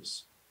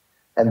fingers.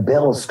 And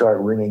bells start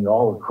ringing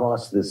all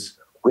across this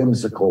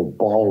whimsical,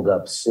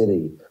 balled-up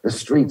city. The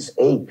streets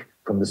ache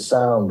from the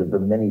sound of the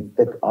many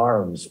thick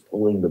arms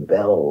pulling the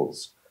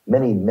bells,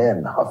 many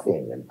men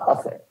huffing and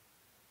puffing,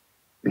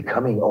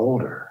 becoming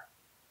older.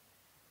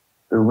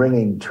 The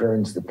ringing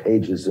turns the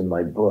pages in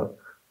my book.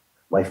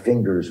 My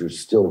fingers are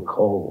still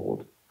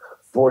cold.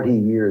 40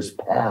 years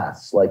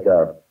pass like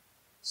a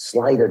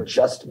slight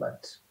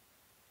adjustment.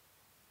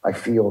 I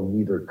feel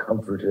neither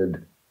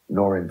comforted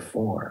nor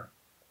informed.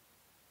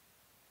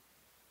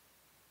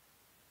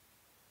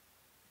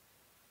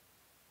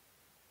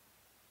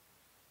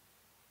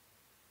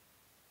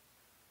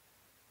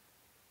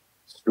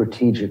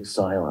 Strategic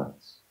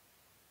silence.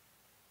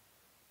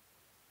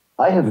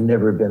 I have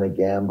never been a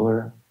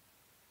gambler.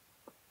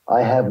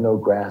 I have no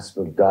grasp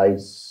of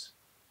dice,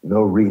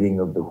 no reading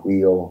of the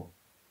wheel.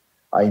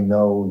 I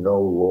know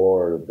no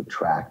lore of the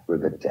track or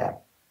the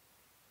deck.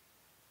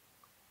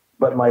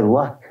 But my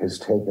luck has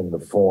taken the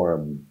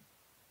form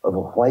of a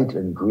white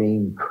and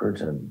green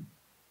curtain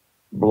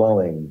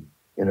blowing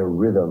in a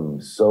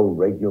rhythm so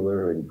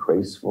regular and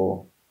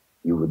graceful,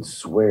 you would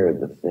swear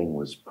the thing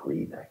was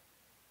breathing.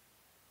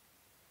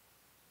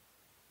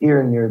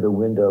 Here near the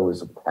window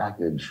is a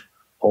package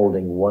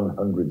holding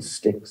 100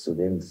 sticks of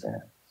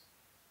incense.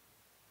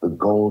 The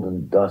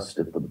golden dust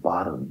at the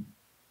bottom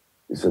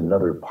is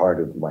another part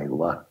of my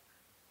luck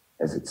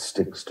as it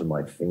sticks to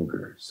my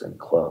fingers and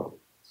clothes.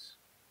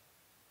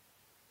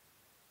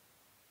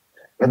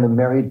 Can the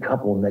married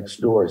couple next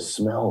door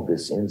smell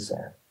this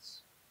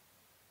incense?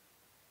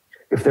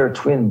 If their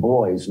twin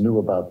boys knew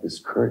about this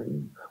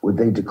curtain, would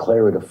they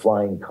declare it a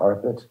flying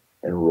carpet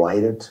and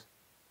write it,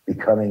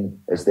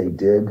 becoming, as they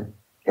did,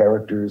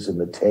 characters in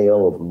the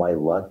tale of my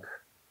luck?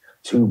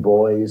 Two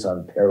boys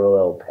on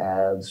parallel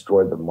paths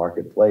toward the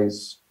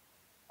marketplace,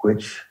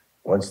 which,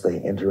 once they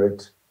enter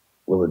it,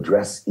 will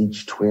address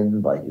each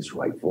twin by his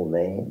rightful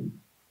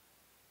name.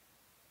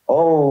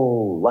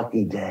 Oh,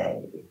 lucky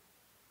day.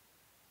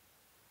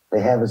 They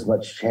have as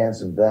much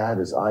chance of that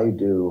as I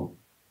do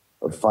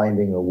of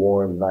finding a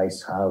warm,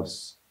 nice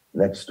house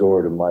next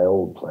door to my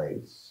old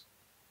place,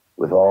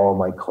 with all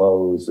my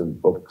clothes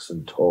and books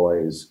and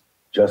toys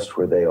just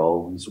where they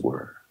always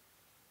were.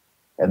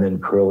 And then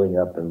curling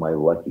up in my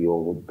lucky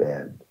old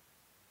bed,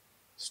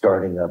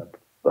 starting up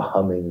the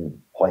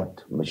humming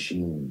white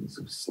machines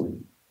of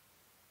sleep.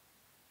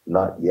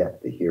 Not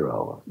yet the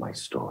hero of my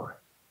story.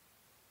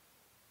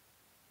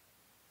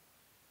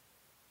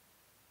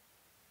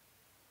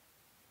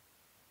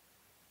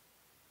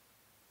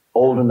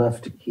 Old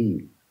enough to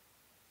keep.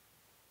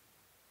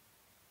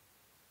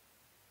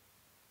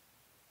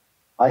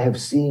 I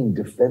have seen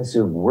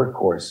defensive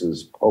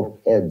workhorses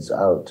poke heads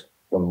out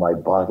from my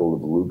bottle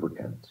of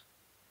lubricant,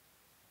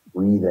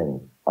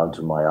 breathing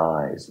onto my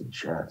eyes and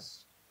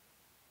chest.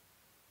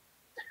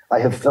 I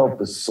have felt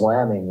the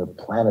slamming of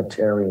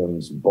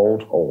planetariums'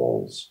 bolt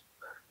holes,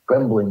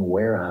 trembling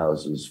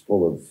warehouses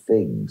full of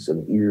figs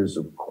and ears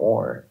of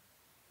corn.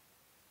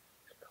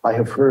 I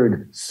have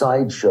heard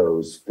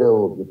sideshows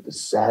filled with the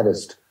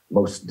saddest,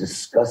 most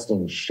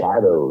disgusting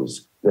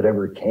shadows that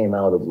ever came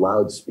out of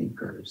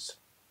loudspeakers,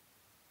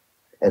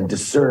 and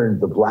discerned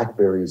the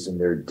blackberries in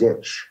their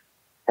ditch,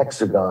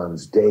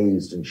 hexagons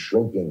dazed and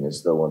shrinking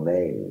as though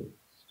amazed.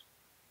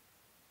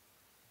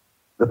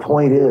 The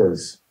point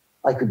is,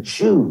 I could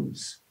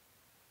choose.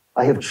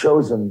 I have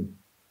chosen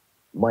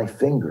my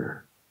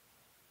finger,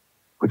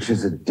 which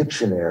is a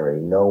dictionary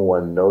no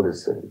one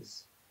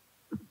notices,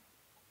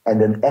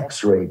 and an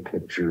X-ray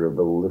picture of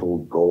a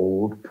little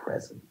gold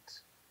present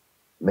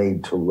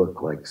made to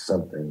look like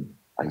something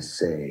I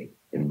say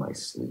in my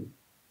sleep.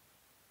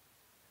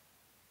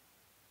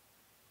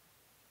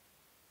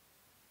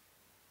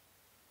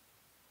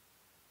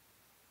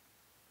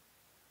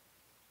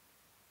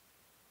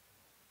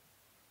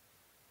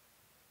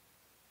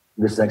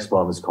 This next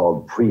poem is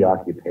called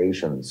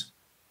Preoccupations,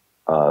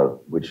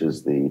 which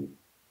is the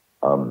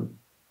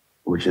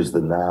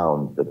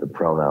noun that the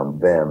pronoun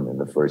them in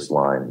the first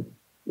line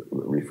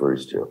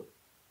refers to.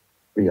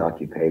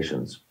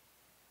 Preoccupations.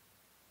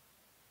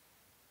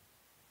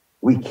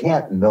 We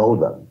can't know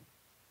them,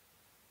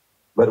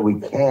 but we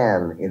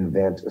can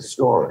invent a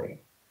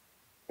story.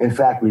 In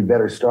fact, we'd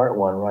better start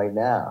one right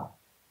now.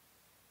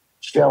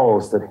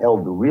 Shelves that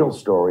held the real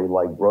story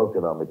lie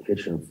broken on the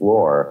kitchen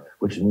floor,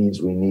 which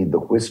means we need the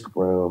whisk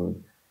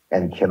broom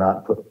and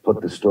cannot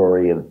put the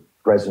story in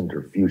present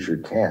or future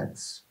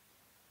tense.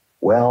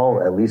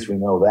 Well, at least we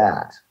know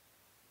that.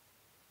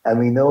 And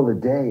we know the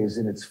day is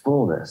in its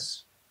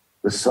fullness,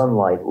 the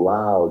sunlight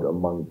loud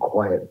among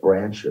quiet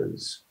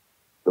branches,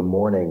 the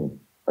morning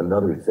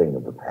another thing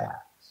of the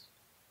past.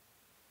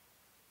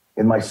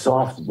 In my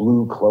soft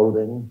blue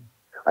clothing,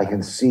 I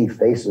can see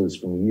faces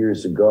from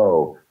years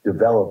ago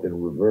develop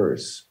in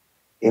reverse,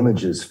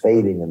 images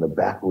fading in the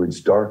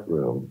backwards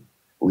darkroom,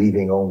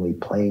 leaving only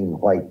plain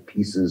white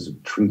pieces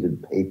of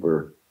treated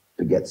paper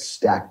to get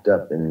stacked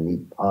up in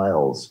neat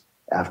piles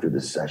after the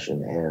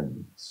session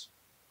ends.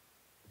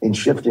 In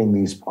shifting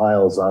these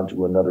piles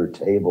onto another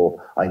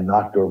table, I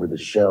knocked over the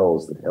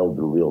shells that held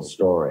the real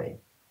story.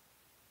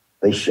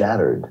 They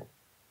shattered,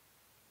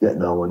 yet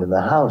no one in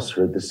the house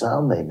heard the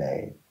sound they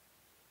made.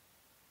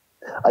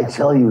 I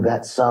tell you,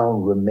 that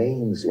sound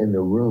remains in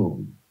the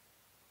room,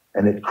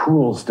 and it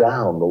cools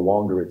down the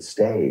longer it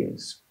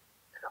stays.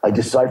 I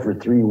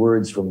deciphered 3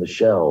 words from the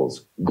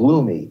shells: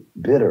 gloomy,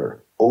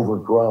 bitter,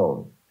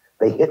 overgrown.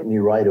 They hit me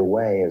right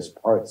away as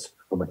parts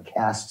from a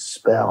cast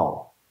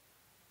spell,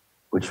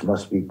 which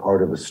must be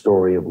part of a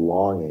story of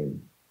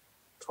longing,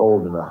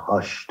 told in a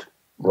hushed,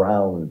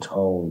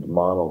 brown-toned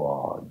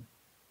monologue,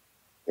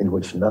 in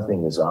which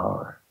nothing is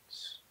ours.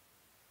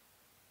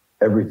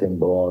 Everything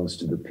belongs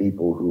to the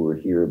people who were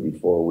here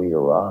before we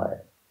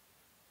arrived.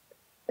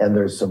 And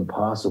there's some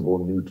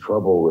possible new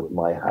trouble with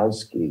my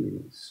house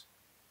keys,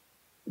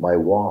 my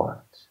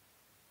wallet,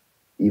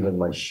 even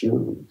my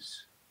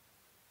shoes.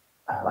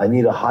 I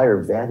need a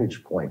higher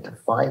vantage point to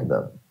find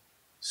them.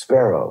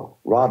 Sparrow,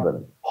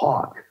 robin,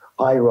 hawk,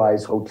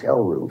 high-rise hotel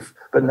roof.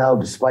 But now,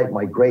 despite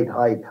my great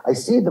height, I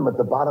see them at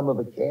the bottom of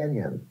a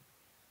canyon.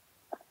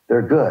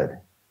 They're good.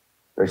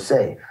 They're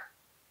safe.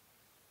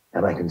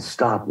 And I can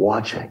stop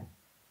watching.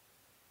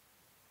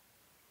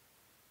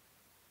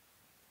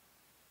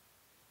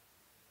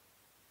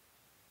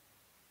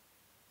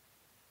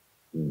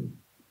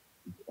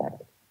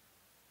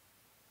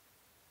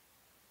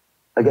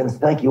 Again,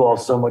 thank you all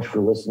so much for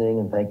listening,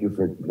 and thank you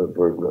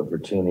for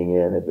tuning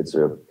in.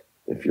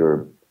 If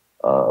you're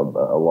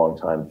a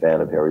longtime fan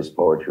of Harry's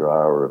Poetry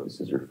Hour, or if this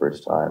is your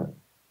first time,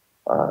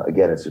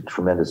 again, it's a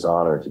tremendous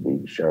honor to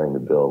be sharing the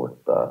bill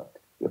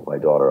with my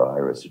daughter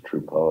Iris, a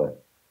true poet.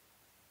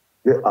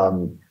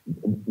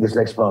 This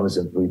next poem is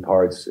in 3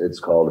 parts. It's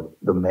called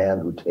 "The Man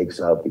Who Takes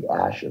Out the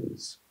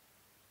Ashes."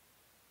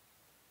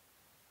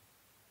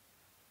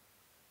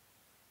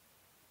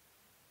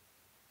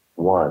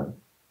 One.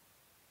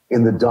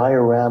 In the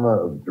diorama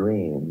of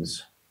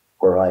dreams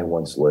where I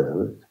once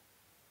lived,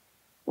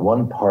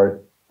 one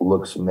part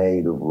looks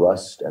made of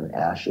rust and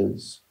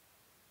ashes,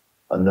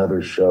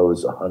 another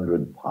shows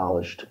 100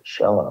 polished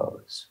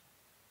cellos.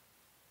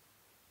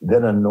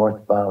 Then a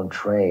northbound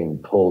train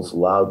pulls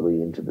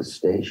loudly into the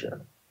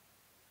station.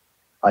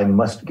 I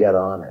must get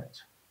on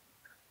it,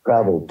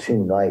 travel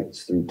 2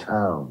 nights through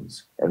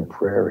towns and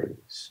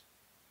prairies,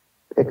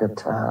 pick a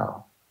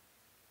town,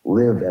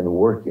 live and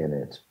work in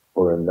it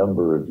for a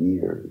number of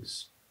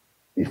years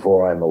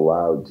before I'm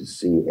allowed to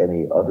see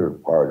any other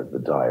part of the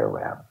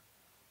diorama.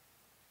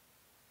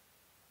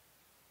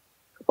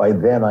 By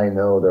then I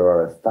know there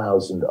are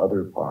 1,000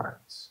 other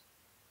parts,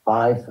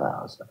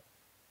 5,000,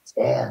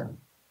 10.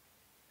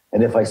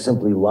 And if I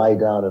simply lie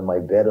down in my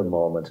bed a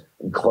moment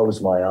and close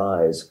my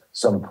eyes,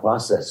 some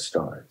process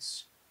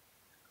starts,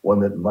 one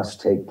that must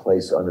take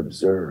place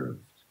unobserved.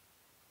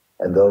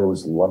 And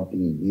those lumpy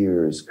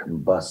years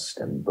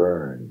combust and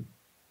burn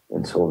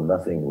until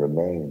nothing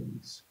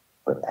remains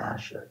but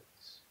ashes.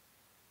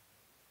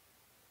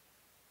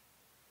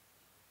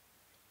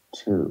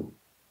 2.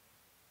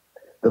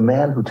 The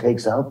man who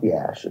takes out the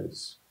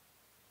ashes.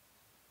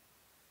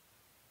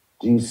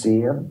 Do you see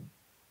him?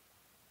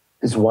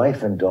 His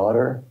wife and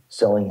daughter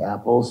selling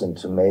apples and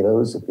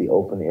tomatoes at the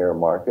open air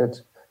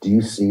market. Do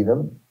you see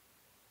them?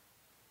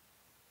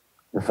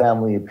 The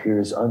family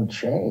appears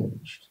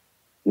unchanged,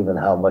 given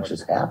how much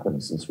has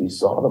happened since we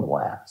saw them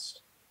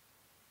last.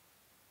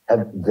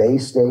 Have they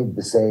stayed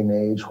the same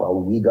age while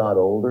we got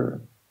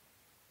older,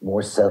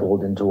 more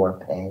settled into our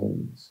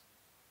pains?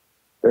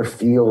 Their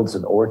fields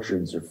and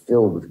orchards are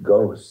filled with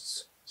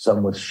ghosts,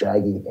 some with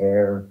shaggy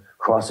hair,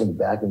 crossing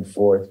back and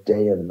forth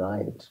day and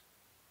night.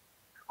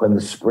 When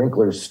the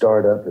sprinklers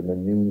start up in the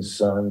noon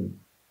sun,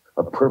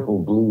 a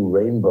purple-blue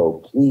rainbow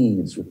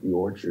pleads with the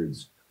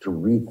orchards to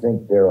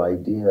rethink their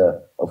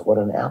idea of what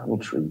an apple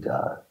tree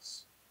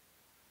does.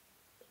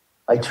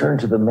 I turn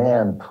to the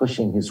man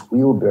pushing his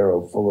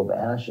wheelbarrow full of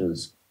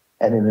ashes,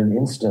 and in an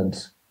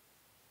instant,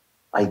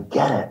 I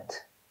get it.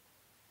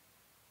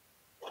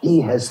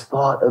 He has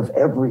thought of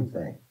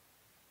everything,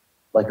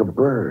 like a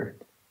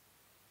bird,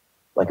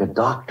 like a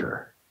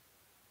doctor,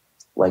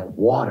 like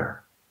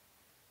water.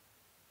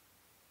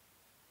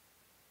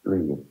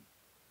 3.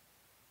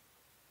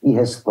 He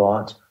has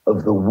thought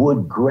of the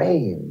wood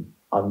grain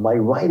on my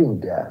writing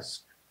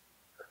desk,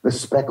 the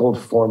speckled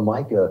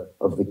formica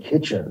of the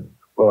kitchen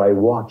where I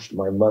watched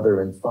my mother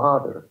and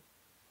father.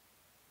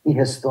 He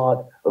has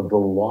thought of the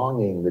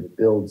longing that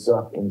builds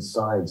up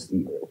inside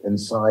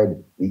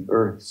the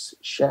earth's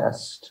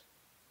chest.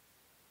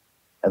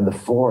 And the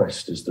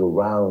forest is the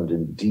round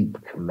and deep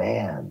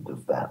command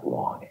of that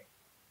longing.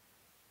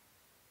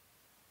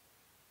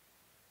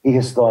 He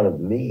has thought of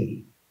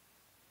me,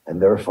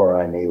 and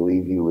therefore I may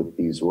leave you with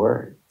these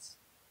words.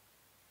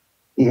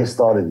 He has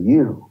thought of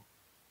you,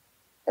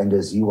 and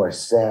as you are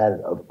sad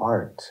of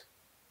heart,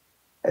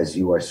 as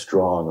you are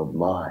strong of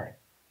mind.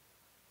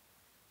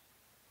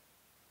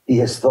 He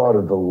has thought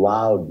of the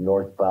loud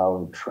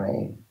northbound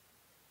train,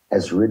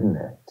 has ridden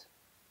it,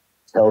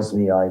 tells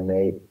me I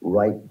may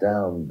write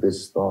down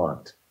this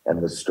thought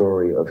and the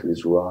story of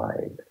his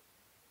ride.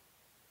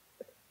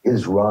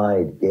 His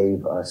ride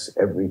gave us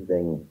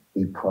everything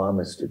he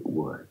promised it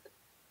would.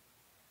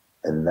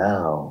 And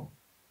now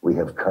we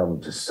have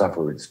come to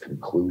suffer its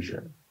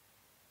conclusion,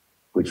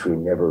 which we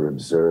never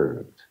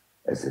observed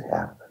as it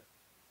happened.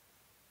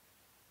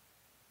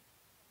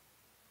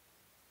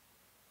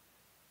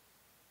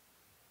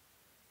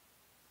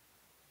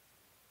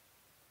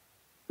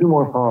 Two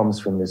more poems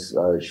from this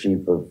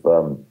sheaf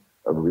of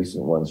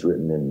recent ones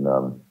written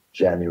in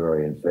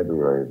January and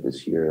February of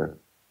this year.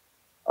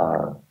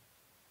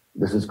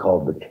 This is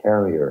called The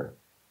Carrier.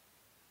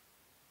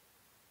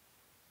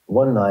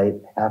 One night,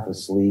 half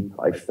asleep,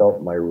 I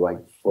felt my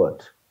right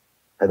foot.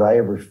 Had I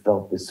ever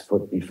felt this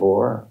foot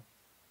before?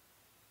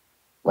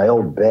 My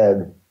old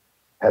bed,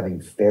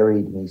 having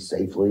ferried me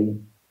safely,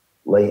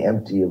 lay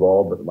empty of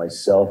all but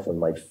myself and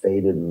my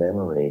faded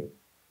memory.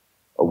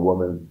 A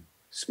woman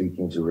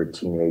speaking to her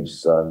teenage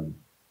son,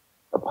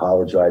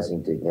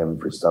 apologizing to him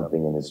for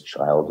something in his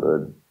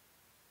childhood,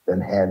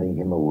 then handing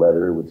him a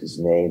letter with his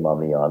name on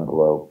the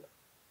envelope,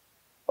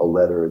 a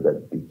letter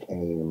that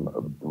became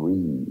a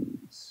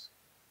breeze.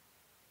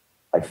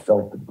 I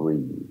felt the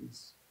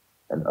breeze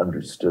and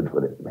understood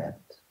what it meant.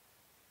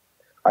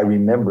 I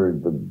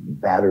remembered the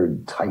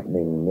battered,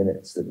 tightening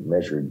minutes that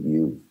measured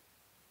youth,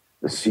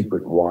 the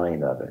secret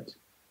wine of it,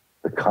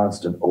 the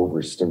constant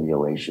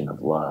overstimulation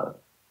of love,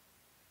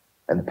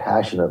 and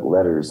passionate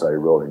letters I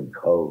wrote in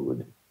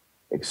code,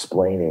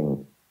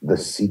 explaining the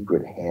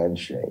secret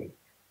handshake,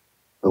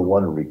 the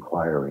one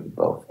requiring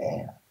both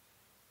hands.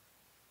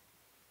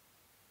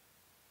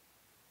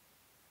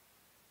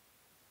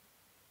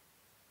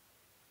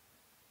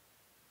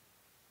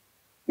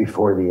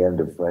 Before the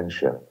end of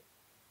friendship,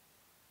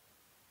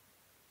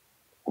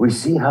 we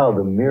see how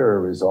the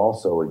mirror is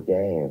also a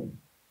game.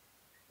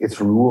 Its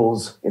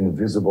rules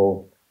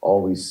invisible,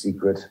 always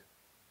secret.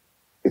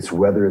 Its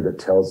weather that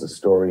tells a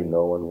story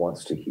no one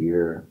wants to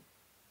hear.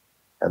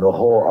 And the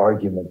whole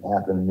argument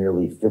happened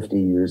nearly 50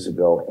 years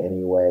ago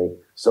anyway.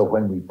 So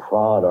when we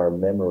prod our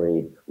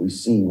memory, we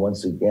see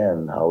once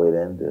again how it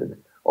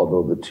ended,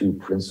 although the two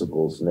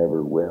principles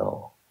never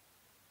will.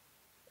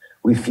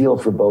 We feel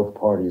for both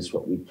parties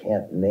what we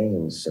can't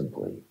name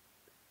simply.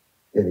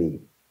 Pity,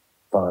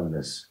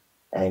 fondness,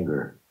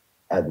 anger,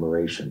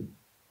 admiration,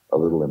 a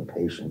little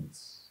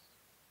impatience.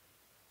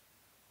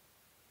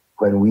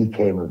 When we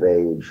came of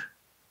age,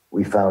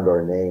 we found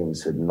our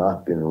names had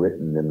not been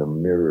written in the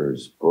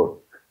mirror's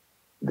book,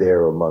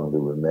 there among the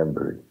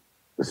remembered,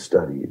 the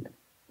studied,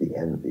 the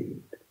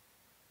envied.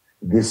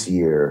 This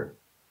year,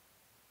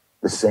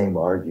 the same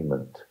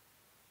argument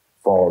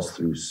falls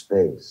through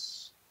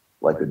space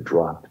like a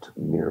dropped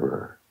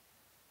mirror,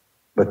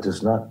 but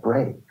does not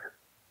break,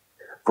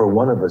 for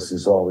one of us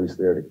is always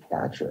there to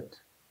catch it,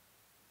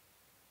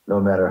 no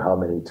matter how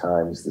many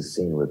times the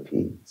scene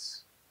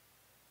repeats.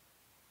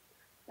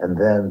 And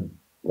then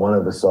one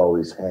of us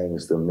always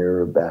hangs the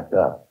mirror back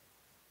up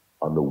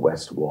on the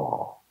west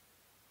wall,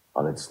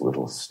 on its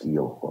little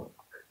steel hook.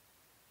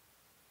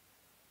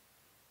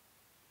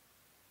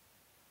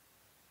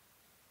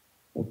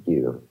 Thank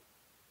you.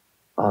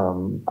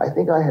 I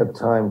think I have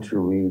time to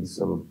read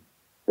some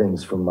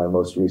things from my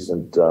most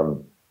recent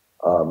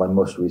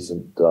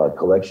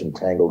collection,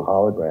 Tangled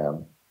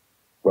Hologram,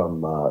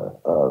 from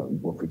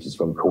which is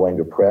from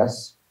Caoimhe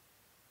Press.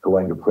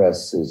 Caoimhe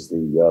Press is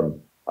the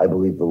I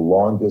believe the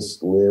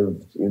longest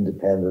lived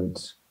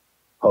independent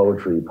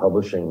poetry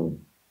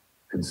publishing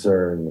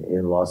concern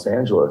in Los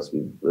Angeles.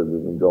 We've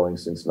been going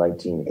since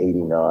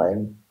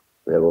 1989.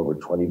 We have over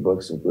 20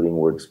 books, including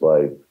works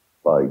by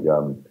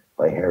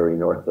Harry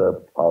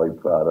Northup, Polly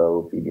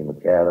Prado, Phoebe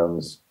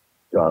McAdams,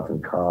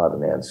 Jonathan Codd,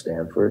 and Ann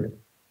Stanford.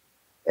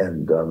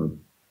 And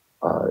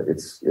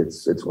it's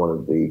one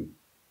of the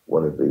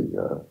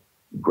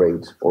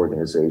great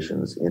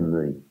organizations in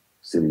the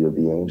City of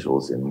the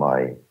Angels in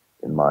my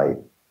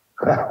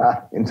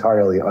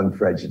entirely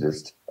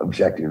unprejudiced,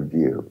 objective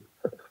view.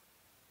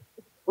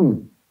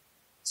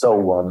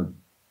 So,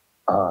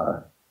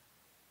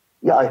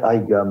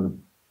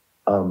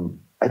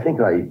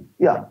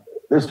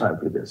 there's time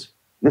for this.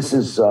 This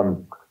is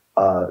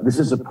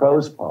a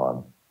prose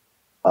poem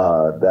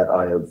that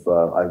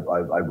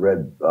I've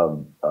read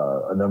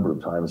a number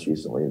of times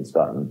recently, and it's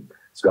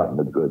gotten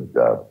a good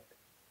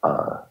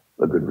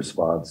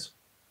response.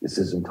 This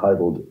is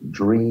entitled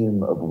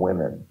 "Dream of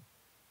Women."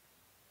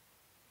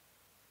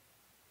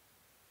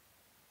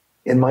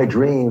 In my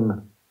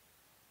dream,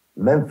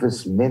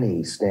 Memphis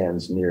Minnie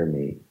stands near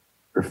me,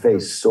 her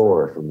face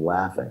sore from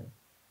laughing.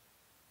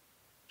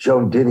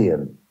 Joan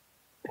Didion,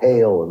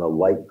 pale in a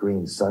light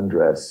green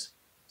sundress,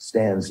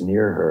 stands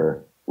near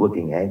her,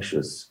 looking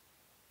anxious,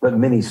 but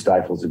Minnie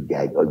stifles a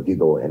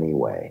giggle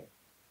anyway.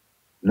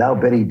 Now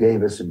Betty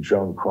Davis and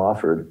Joan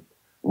Crawford,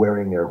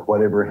 wearing their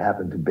whatever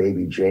happened to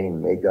Baby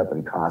Jane makeup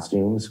and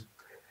costumes,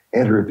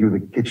 enter through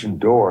the kitchen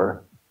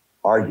door,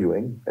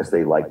 arguing, as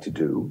they like to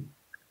do.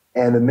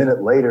 And a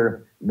minute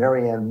later,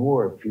 Marianne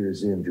Moore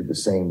peers in through the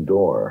same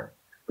door,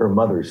 her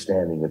mother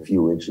standing a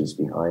few inches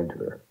behind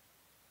her.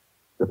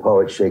 The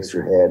poet shakes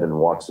her head and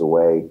walks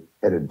away,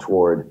 headed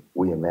toward,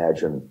 we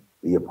imagine,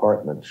 the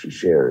apartment she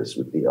shares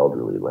with the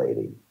elderly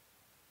lady.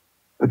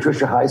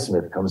 Patricia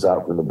Highsmith comes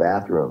out from the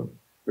bathroom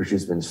where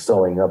she's been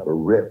sewing up a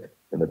rip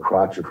in the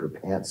crotch of her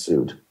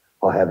pantsuit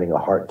while having a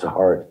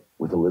heart-to-heart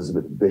with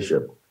Elizabeth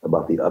Bishop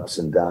about the ups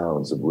and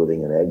downs of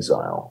living in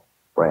exile,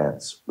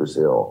 France,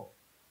 Brazil.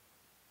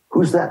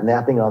 Who's that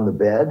napping on the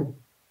bed?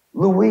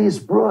 Louise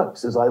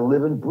Brooks, as I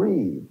live and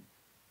breathe.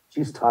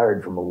 She's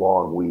tired from a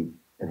long week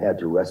and had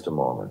to rest a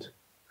moment.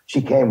 She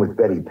came with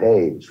Betty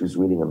Paige, who's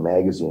reading a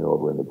magazine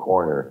over in the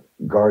corner,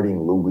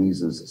 guarding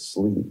Louise's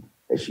sleep,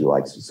 as she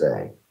likes to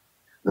say.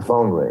 The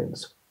phone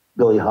rings.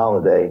 Billie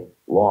Holiday,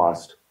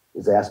 lost,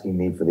 is asking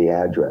me for the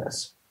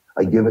address.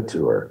 I give it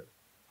to her.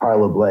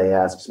 Carla Bley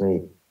asks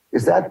me,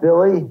 "Is that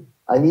Billie?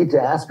 I need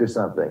to ask her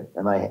something."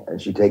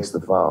 And she takes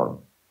the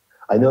phone.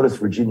 I notice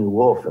Virginia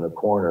Woolf in a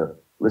corner,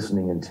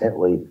 listening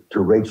intently to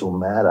Rachel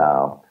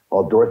Maddow,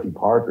 while Dorothy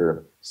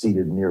Parker,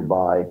 seated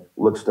nearby,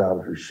 looks down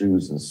at her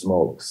shoes and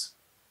smokes.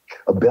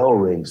 A bell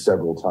rings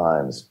several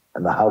times,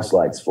 and the house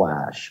lights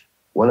flash.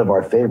 One of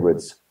our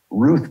favorites,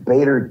 Ruth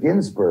Bader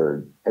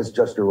Ginsburg, has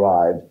just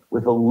arrived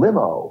with a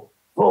limo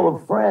full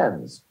of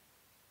friends.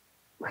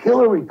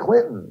 Hillary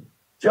Clinton,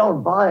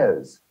 Joan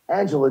Baez,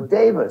 Angela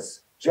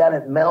Davis,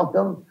 Janet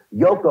Malcolm,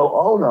 Yoko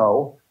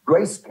Ono,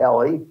 Grace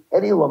Kelly,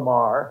 Eddie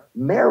Lamar,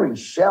 Mary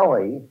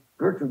Shelley,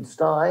 Gertrude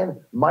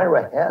Stein,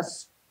 Myra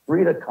Hess,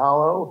 Frida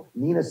Kahlo,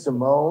 Nina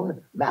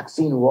Simone,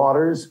 Maxine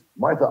Waters,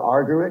 Martha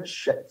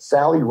Argerich,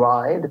 Sally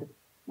Ride,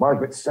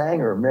 Margaret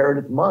Sanger,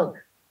 Meredith Monk,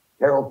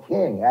 Carole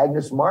King,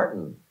 Agnes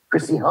Martin,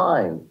 Chrissy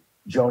Hine,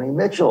 Joni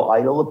Mitchell,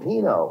 Ida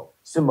Lupino,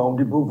 Simone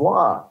de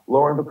Beauvoir,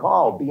 Lauren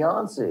Bacall,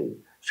 Beyonce,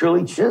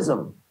 Shirley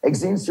Chisholm,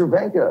 Exene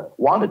Cervenka,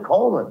 Wanda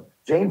Coleman,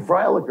 Jane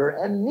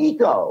Freilicher, and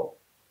Nico.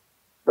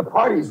 The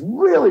party's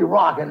really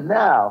rocking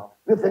now.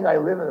 Good thing I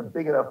live in a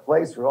big enough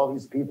place for all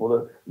these people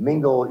to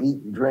mingle,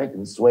 eat, and drink,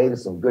 and sway to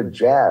some good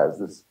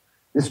jazz.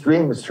 This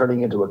dream is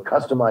turning into a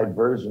customized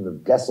version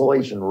of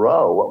Desolation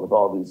Row, what with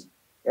all these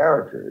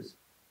characters.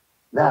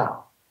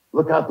 Now,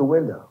 look out the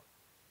window.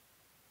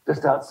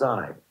 Just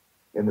outside,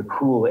 in the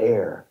cool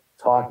air,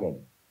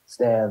 talking,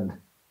 stand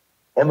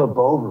Emma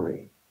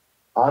Bovary,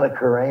 Anna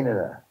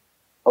Karenina,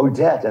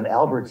 Odette and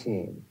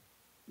Albertine,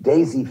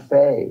 Daisy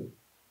Faye,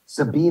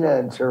 Sabina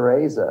and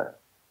Teresa,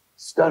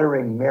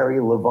 stuttering Mary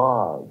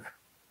Levov,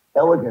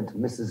 elegant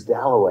Mrs.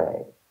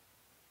 Dalloway,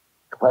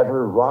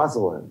 clever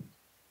Rosalind,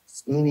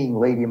 scheming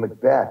Lady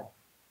Macbeth,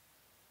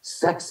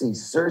 sexy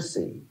Circe,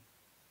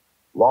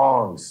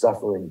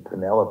 long-suffering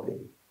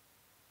Penelope.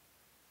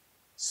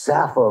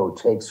 Sappho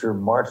takes her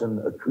Martin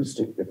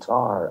acoustic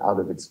guitar out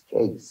of its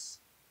case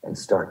and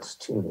starts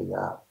tuning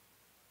up.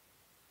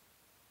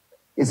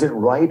 Is it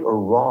right or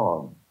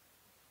wrong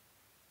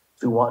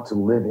to want to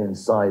live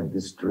inside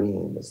this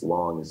dream as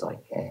long as I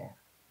can?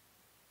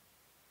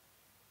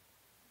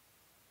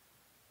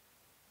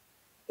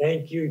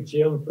 Thank you,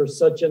 Jim, for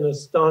such an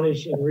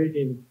astonishing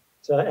reading.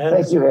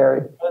 Thank you,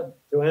 Harry.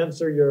 To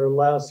answer your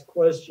last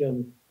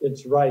question,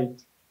 it's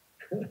right.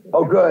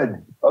 Oh,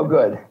 good. Oh,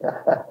 good.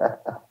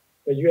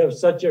 But you have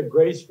such a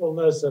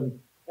gracefulness and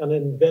an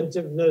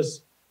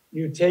inventiveness.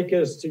 You take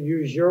us, to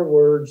use your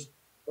words,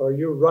 or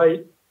you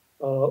write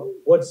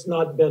what's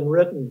not been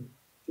written,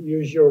 to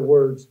use your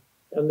words.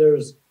 And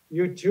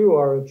you too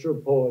are a true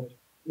poet.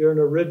 You're an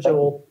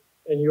original,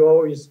 and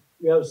you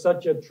have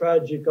such a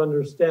tragic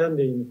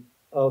understanding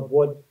of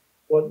what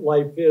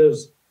life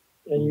is.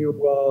 And your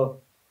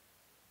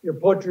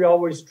poetry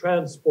always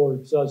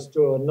transports us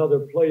to another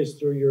place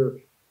through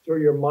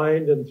your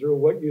mind and through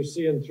what you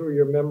see and through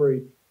your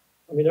memory.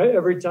 I mean,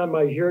 every time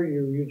I hear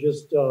you, you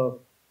just,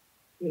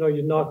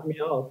 you knock me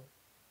out.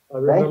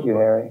 Thank you,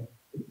 Harry.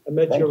 I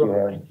met you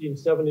around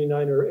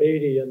 1979 or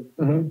 80,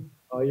 and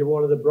you're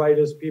one of the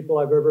brightest people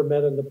I've ever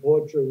met in the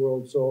poetry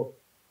world. So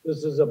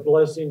this is a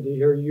blessing to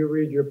hear you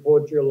read your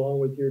poetry along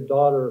with your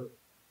daughter.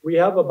 We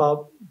have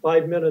about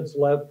 5 minutes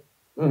left.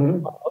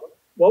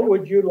 What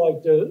would you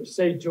like to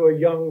say to a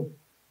young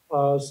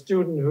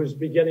student who's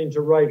beginning to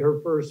write her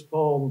first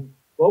poem?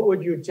 What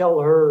would you tell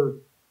her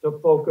to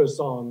focus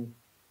on?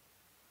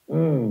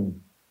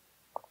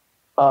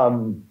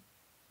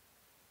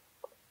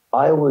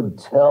 I would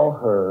tell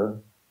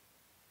her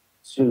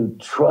to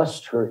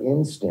trust her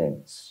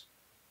instincts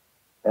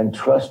and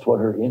trust what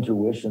her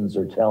intuitions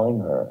are telling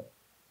her,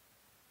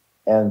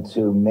 and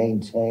to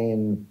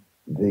maintain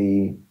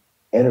the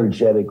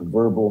energetic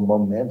verbal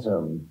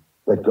momentum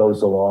that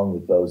goes along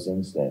with those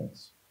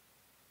instincts.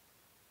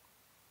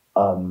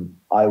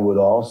 I would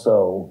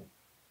also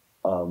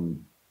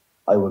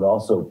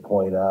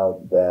point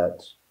out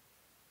that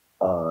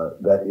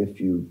if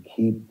you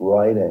keep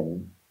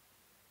writing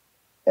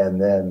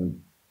and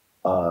then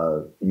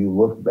you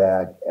look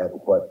back at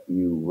what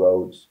you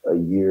wrote a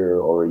year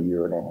or a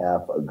year and a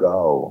half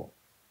ago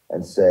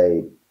and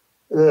say,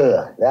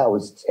 "Ugh, that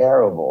was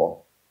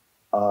terrible.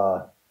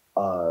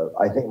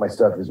 I think my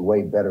stuff is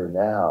way better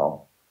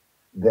now,"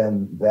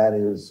 then that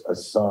is a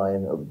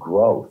sign of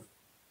growth.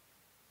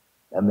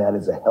 And that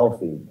is a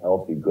healthy,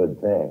 good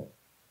thing.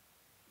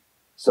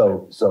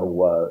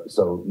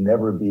 So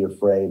never be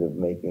afraid of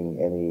making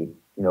any,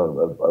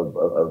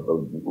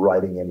 of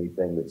writing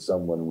anything that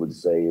someone would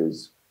say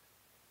is,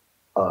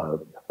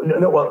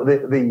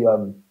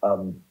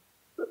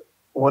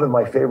 one of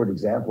my favorite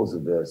examples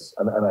of this,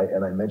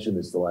 and I mentioned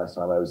this the last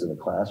time I was in a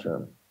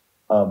classroom.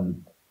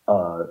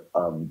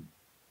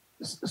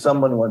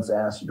 Someone once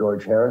asked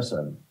George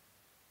Harrison,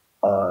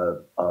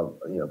 from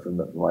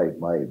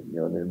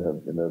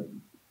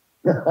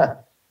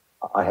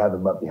I have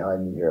him up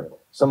behind me here.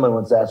 Someone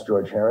once asked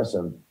George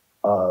Harrison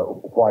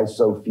why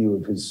so few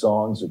of his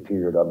songs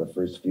appeared on the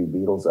first few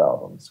Beatles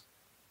albums.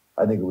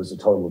 I think it was a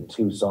total of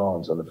 2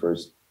 songs on the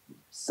first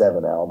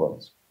 7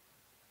 albums.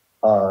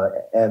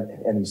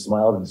 And he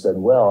smiled and said,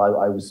 well,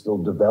 I was still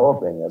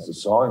developing as a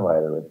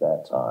songwriter at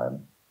that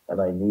time, and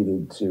I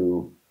needed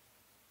to,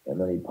 and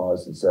then he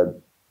paused and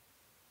said,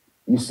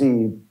 you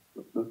see,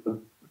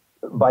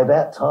 by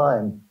that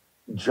time,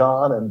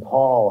 John and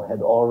Paul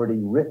had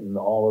already written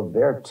all of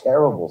their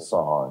terrible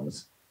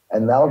songs,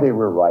 and now they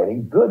were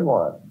writing good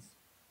ones.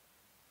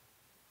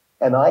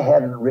 And I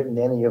hadn't written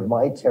any of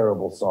my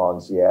terrible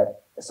songs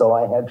yet, so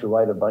I had to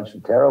write a bunch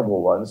of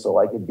terrible ones so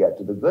I could get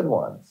to the good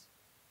ones.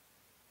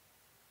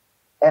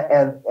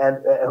 And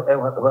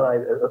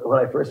when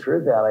I first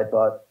heard that, I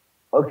thought,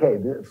 okay,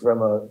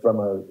 from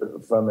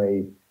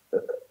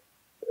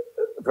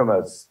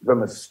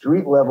a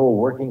street level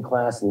working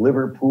class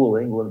Liverpool,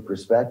 England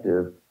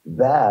perspective,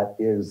 that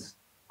is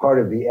part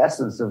of the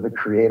essence of the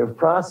creative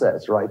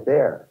process right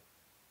there.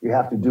 You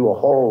have to do a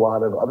whole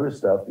lot of other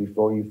stuff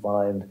before you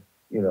find,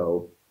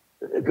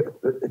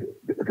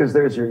 because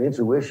there's your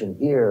intuition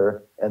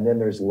here, and then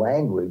there's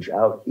language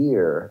out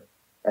here,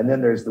 and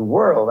then there's the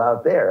world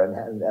out there,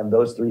 and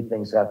those 3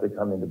 things have to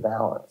come into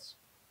balance.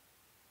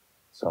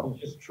 So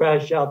you just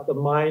trash out the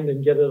mind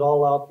and get it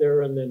all out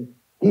there, and then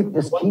keep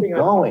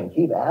going,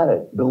 keep at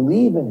it.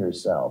 Believe in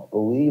yourself.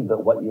 Believe that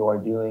what you are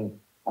doing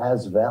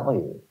has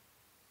value.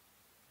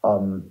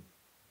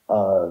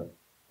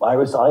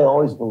 Iris, I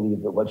always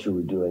believed that what you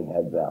were doing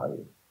had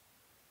value.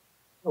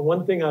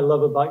 One thing I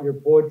love about your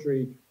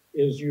poetry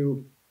is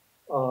you,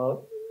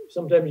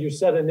 sometimes you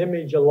set an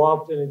image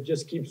aloft and it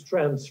just keeps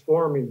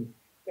transforming.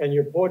 And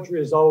your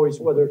poetry is always,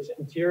 whether it's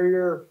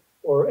interior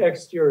or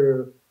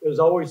exterior, there's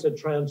always a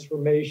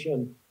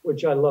transformation,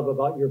 which I love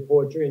about your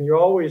poetry. And you're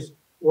always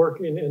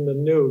working in the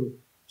new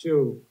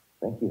too.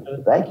 Thank you.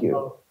 Thank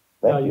you.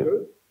 Thank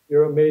you.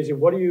 You're amazing.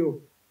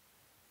 You've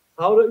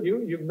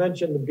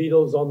mentioned the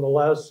Beatles on the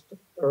last,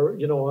 or,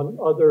 on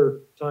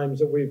other times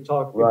that we've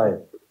talked. Right.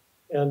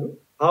 And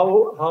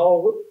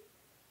how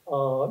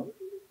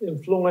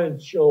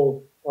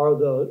influential are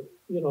the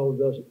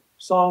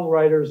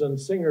songwriters and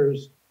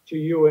singers to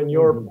you and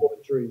your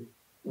poetry?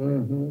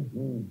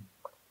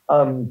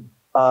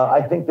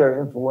 I think they're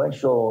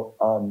influential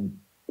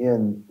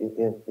in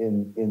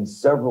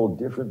several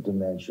different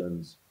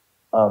dimensions.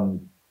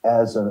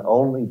 As an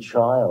only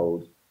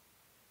child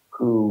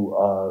who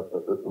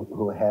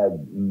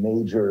had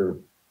major,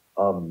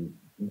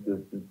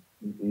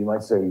 you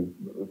might say,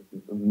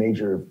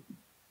 major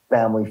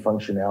family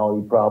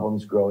functionality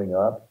problems growing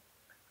up,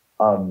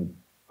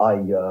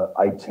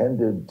 I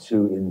tended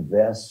to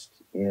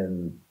invest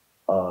in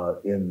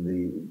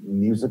the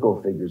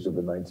musical figures of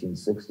the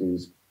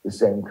 1960s the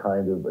same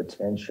kind of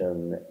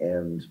attention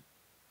and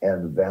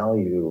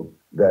value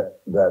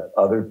that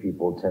other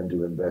people tend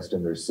to invest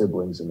in their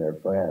siblings and their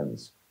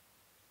friends.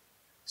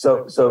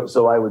 So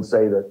I would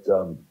say that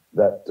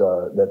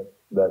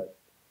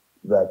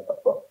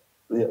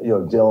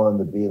Dylan,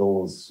 the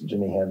Beatles,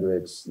 Jimi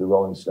Hendrix, the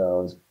Rolling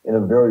Stones, in a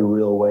very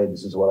real way,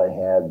 this is what I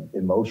had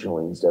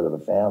emotionally instead of the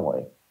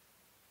family.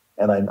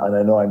 And I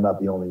know I'm not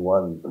the only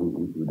one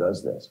who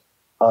does this.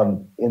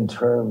 In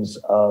terms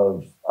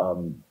of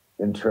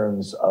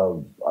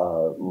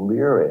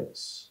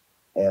lyrics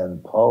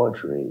and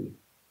poetry,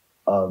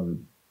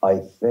 I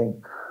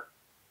think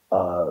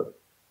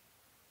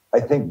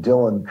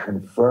Dylan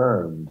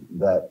confirmed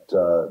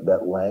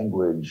that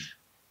language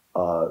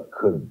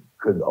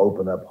could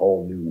open up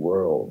whole new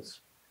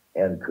worlds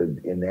and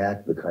could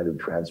enact the kind of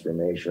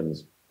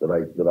transformations that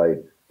I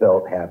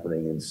felt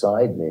happening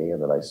inside me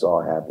and that I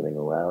saw happening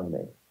around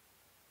me.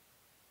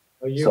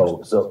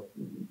 Go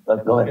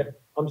ahead.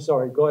 I'm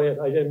sorry. Go ahead.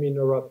 I didn't mean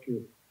to interrupt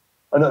you.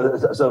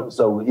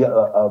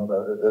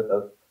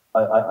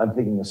 I'm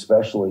thinking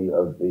especially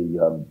of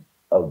the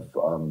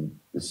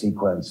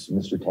sequence,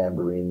 Mr.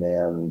 Tambourine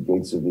Man,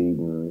 Gates of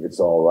Eden, It's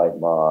All Right,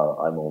 Ma,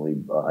 I'm only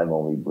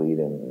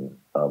bleeding,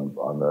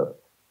 on the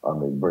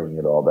Bringing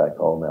It All Back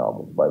Home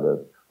album. By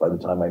the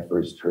time I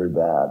first heard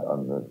that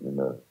in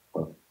the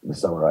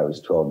summer I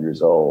was 12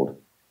 years old,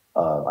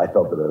 I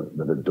felt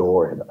that a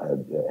door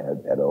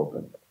had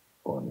opened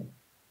for me.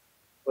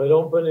 Well, it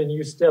opened and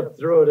you stepped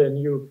through it, and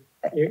you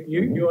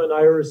and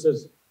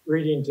Iris's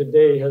reading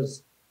today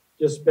has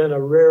just been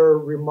a rare,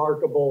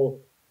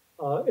 remarkable,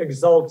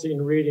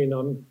 exalting reading.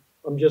 I'm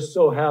just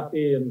so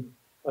happy, and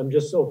I'm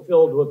just so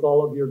filled with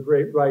all of your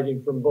great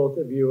writing from both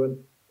of you,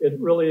 and it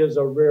really is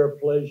a rare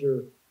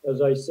pleasure,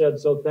 as I said.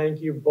 So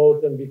thank you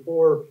both. And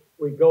before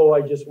we go,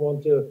 I just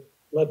want to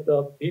let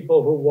the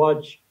people who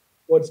watch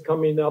what's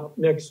coming up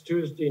next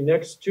Tuesday.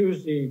 Next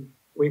Tuesday,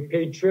 we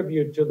pay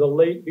tribute to the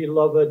late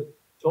beloved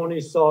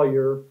Tony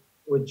Sawyer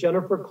with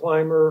Jennifer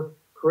Clymer,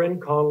 Corinne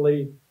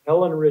Conley,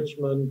 Helen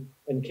Richmond,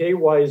 and Kay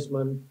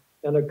Wiseman,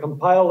 and a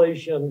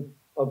compilation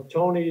of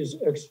Tony's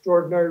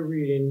extraordinary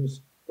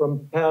readings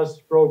from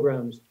past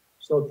programs.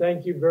 So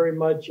thank you very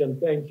much, and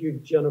thank you,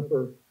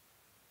 Jennifer.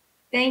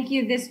 Thank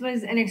you. This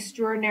was an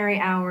extraordinary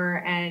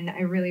hour, and I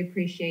really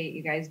appreciate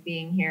you guys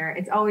being here.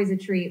 It's always a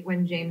treat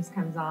when James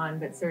comes on,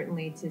 but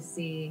certainly to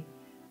see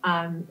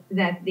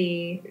that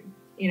the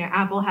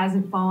apple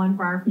hasn't fallen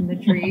far from the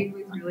tree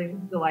was really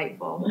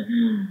delightful.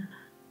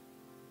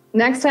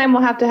 Next time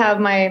we'll have to have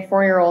my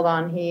 4-year-old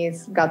on.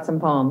 He's got some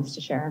poems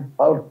to share.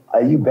 Oh,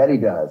 you bet he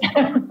does.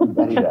 You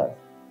bet he does.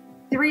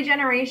 3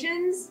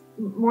 generations,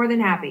 more than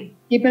happy.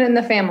 Keeping it in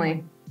the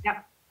family.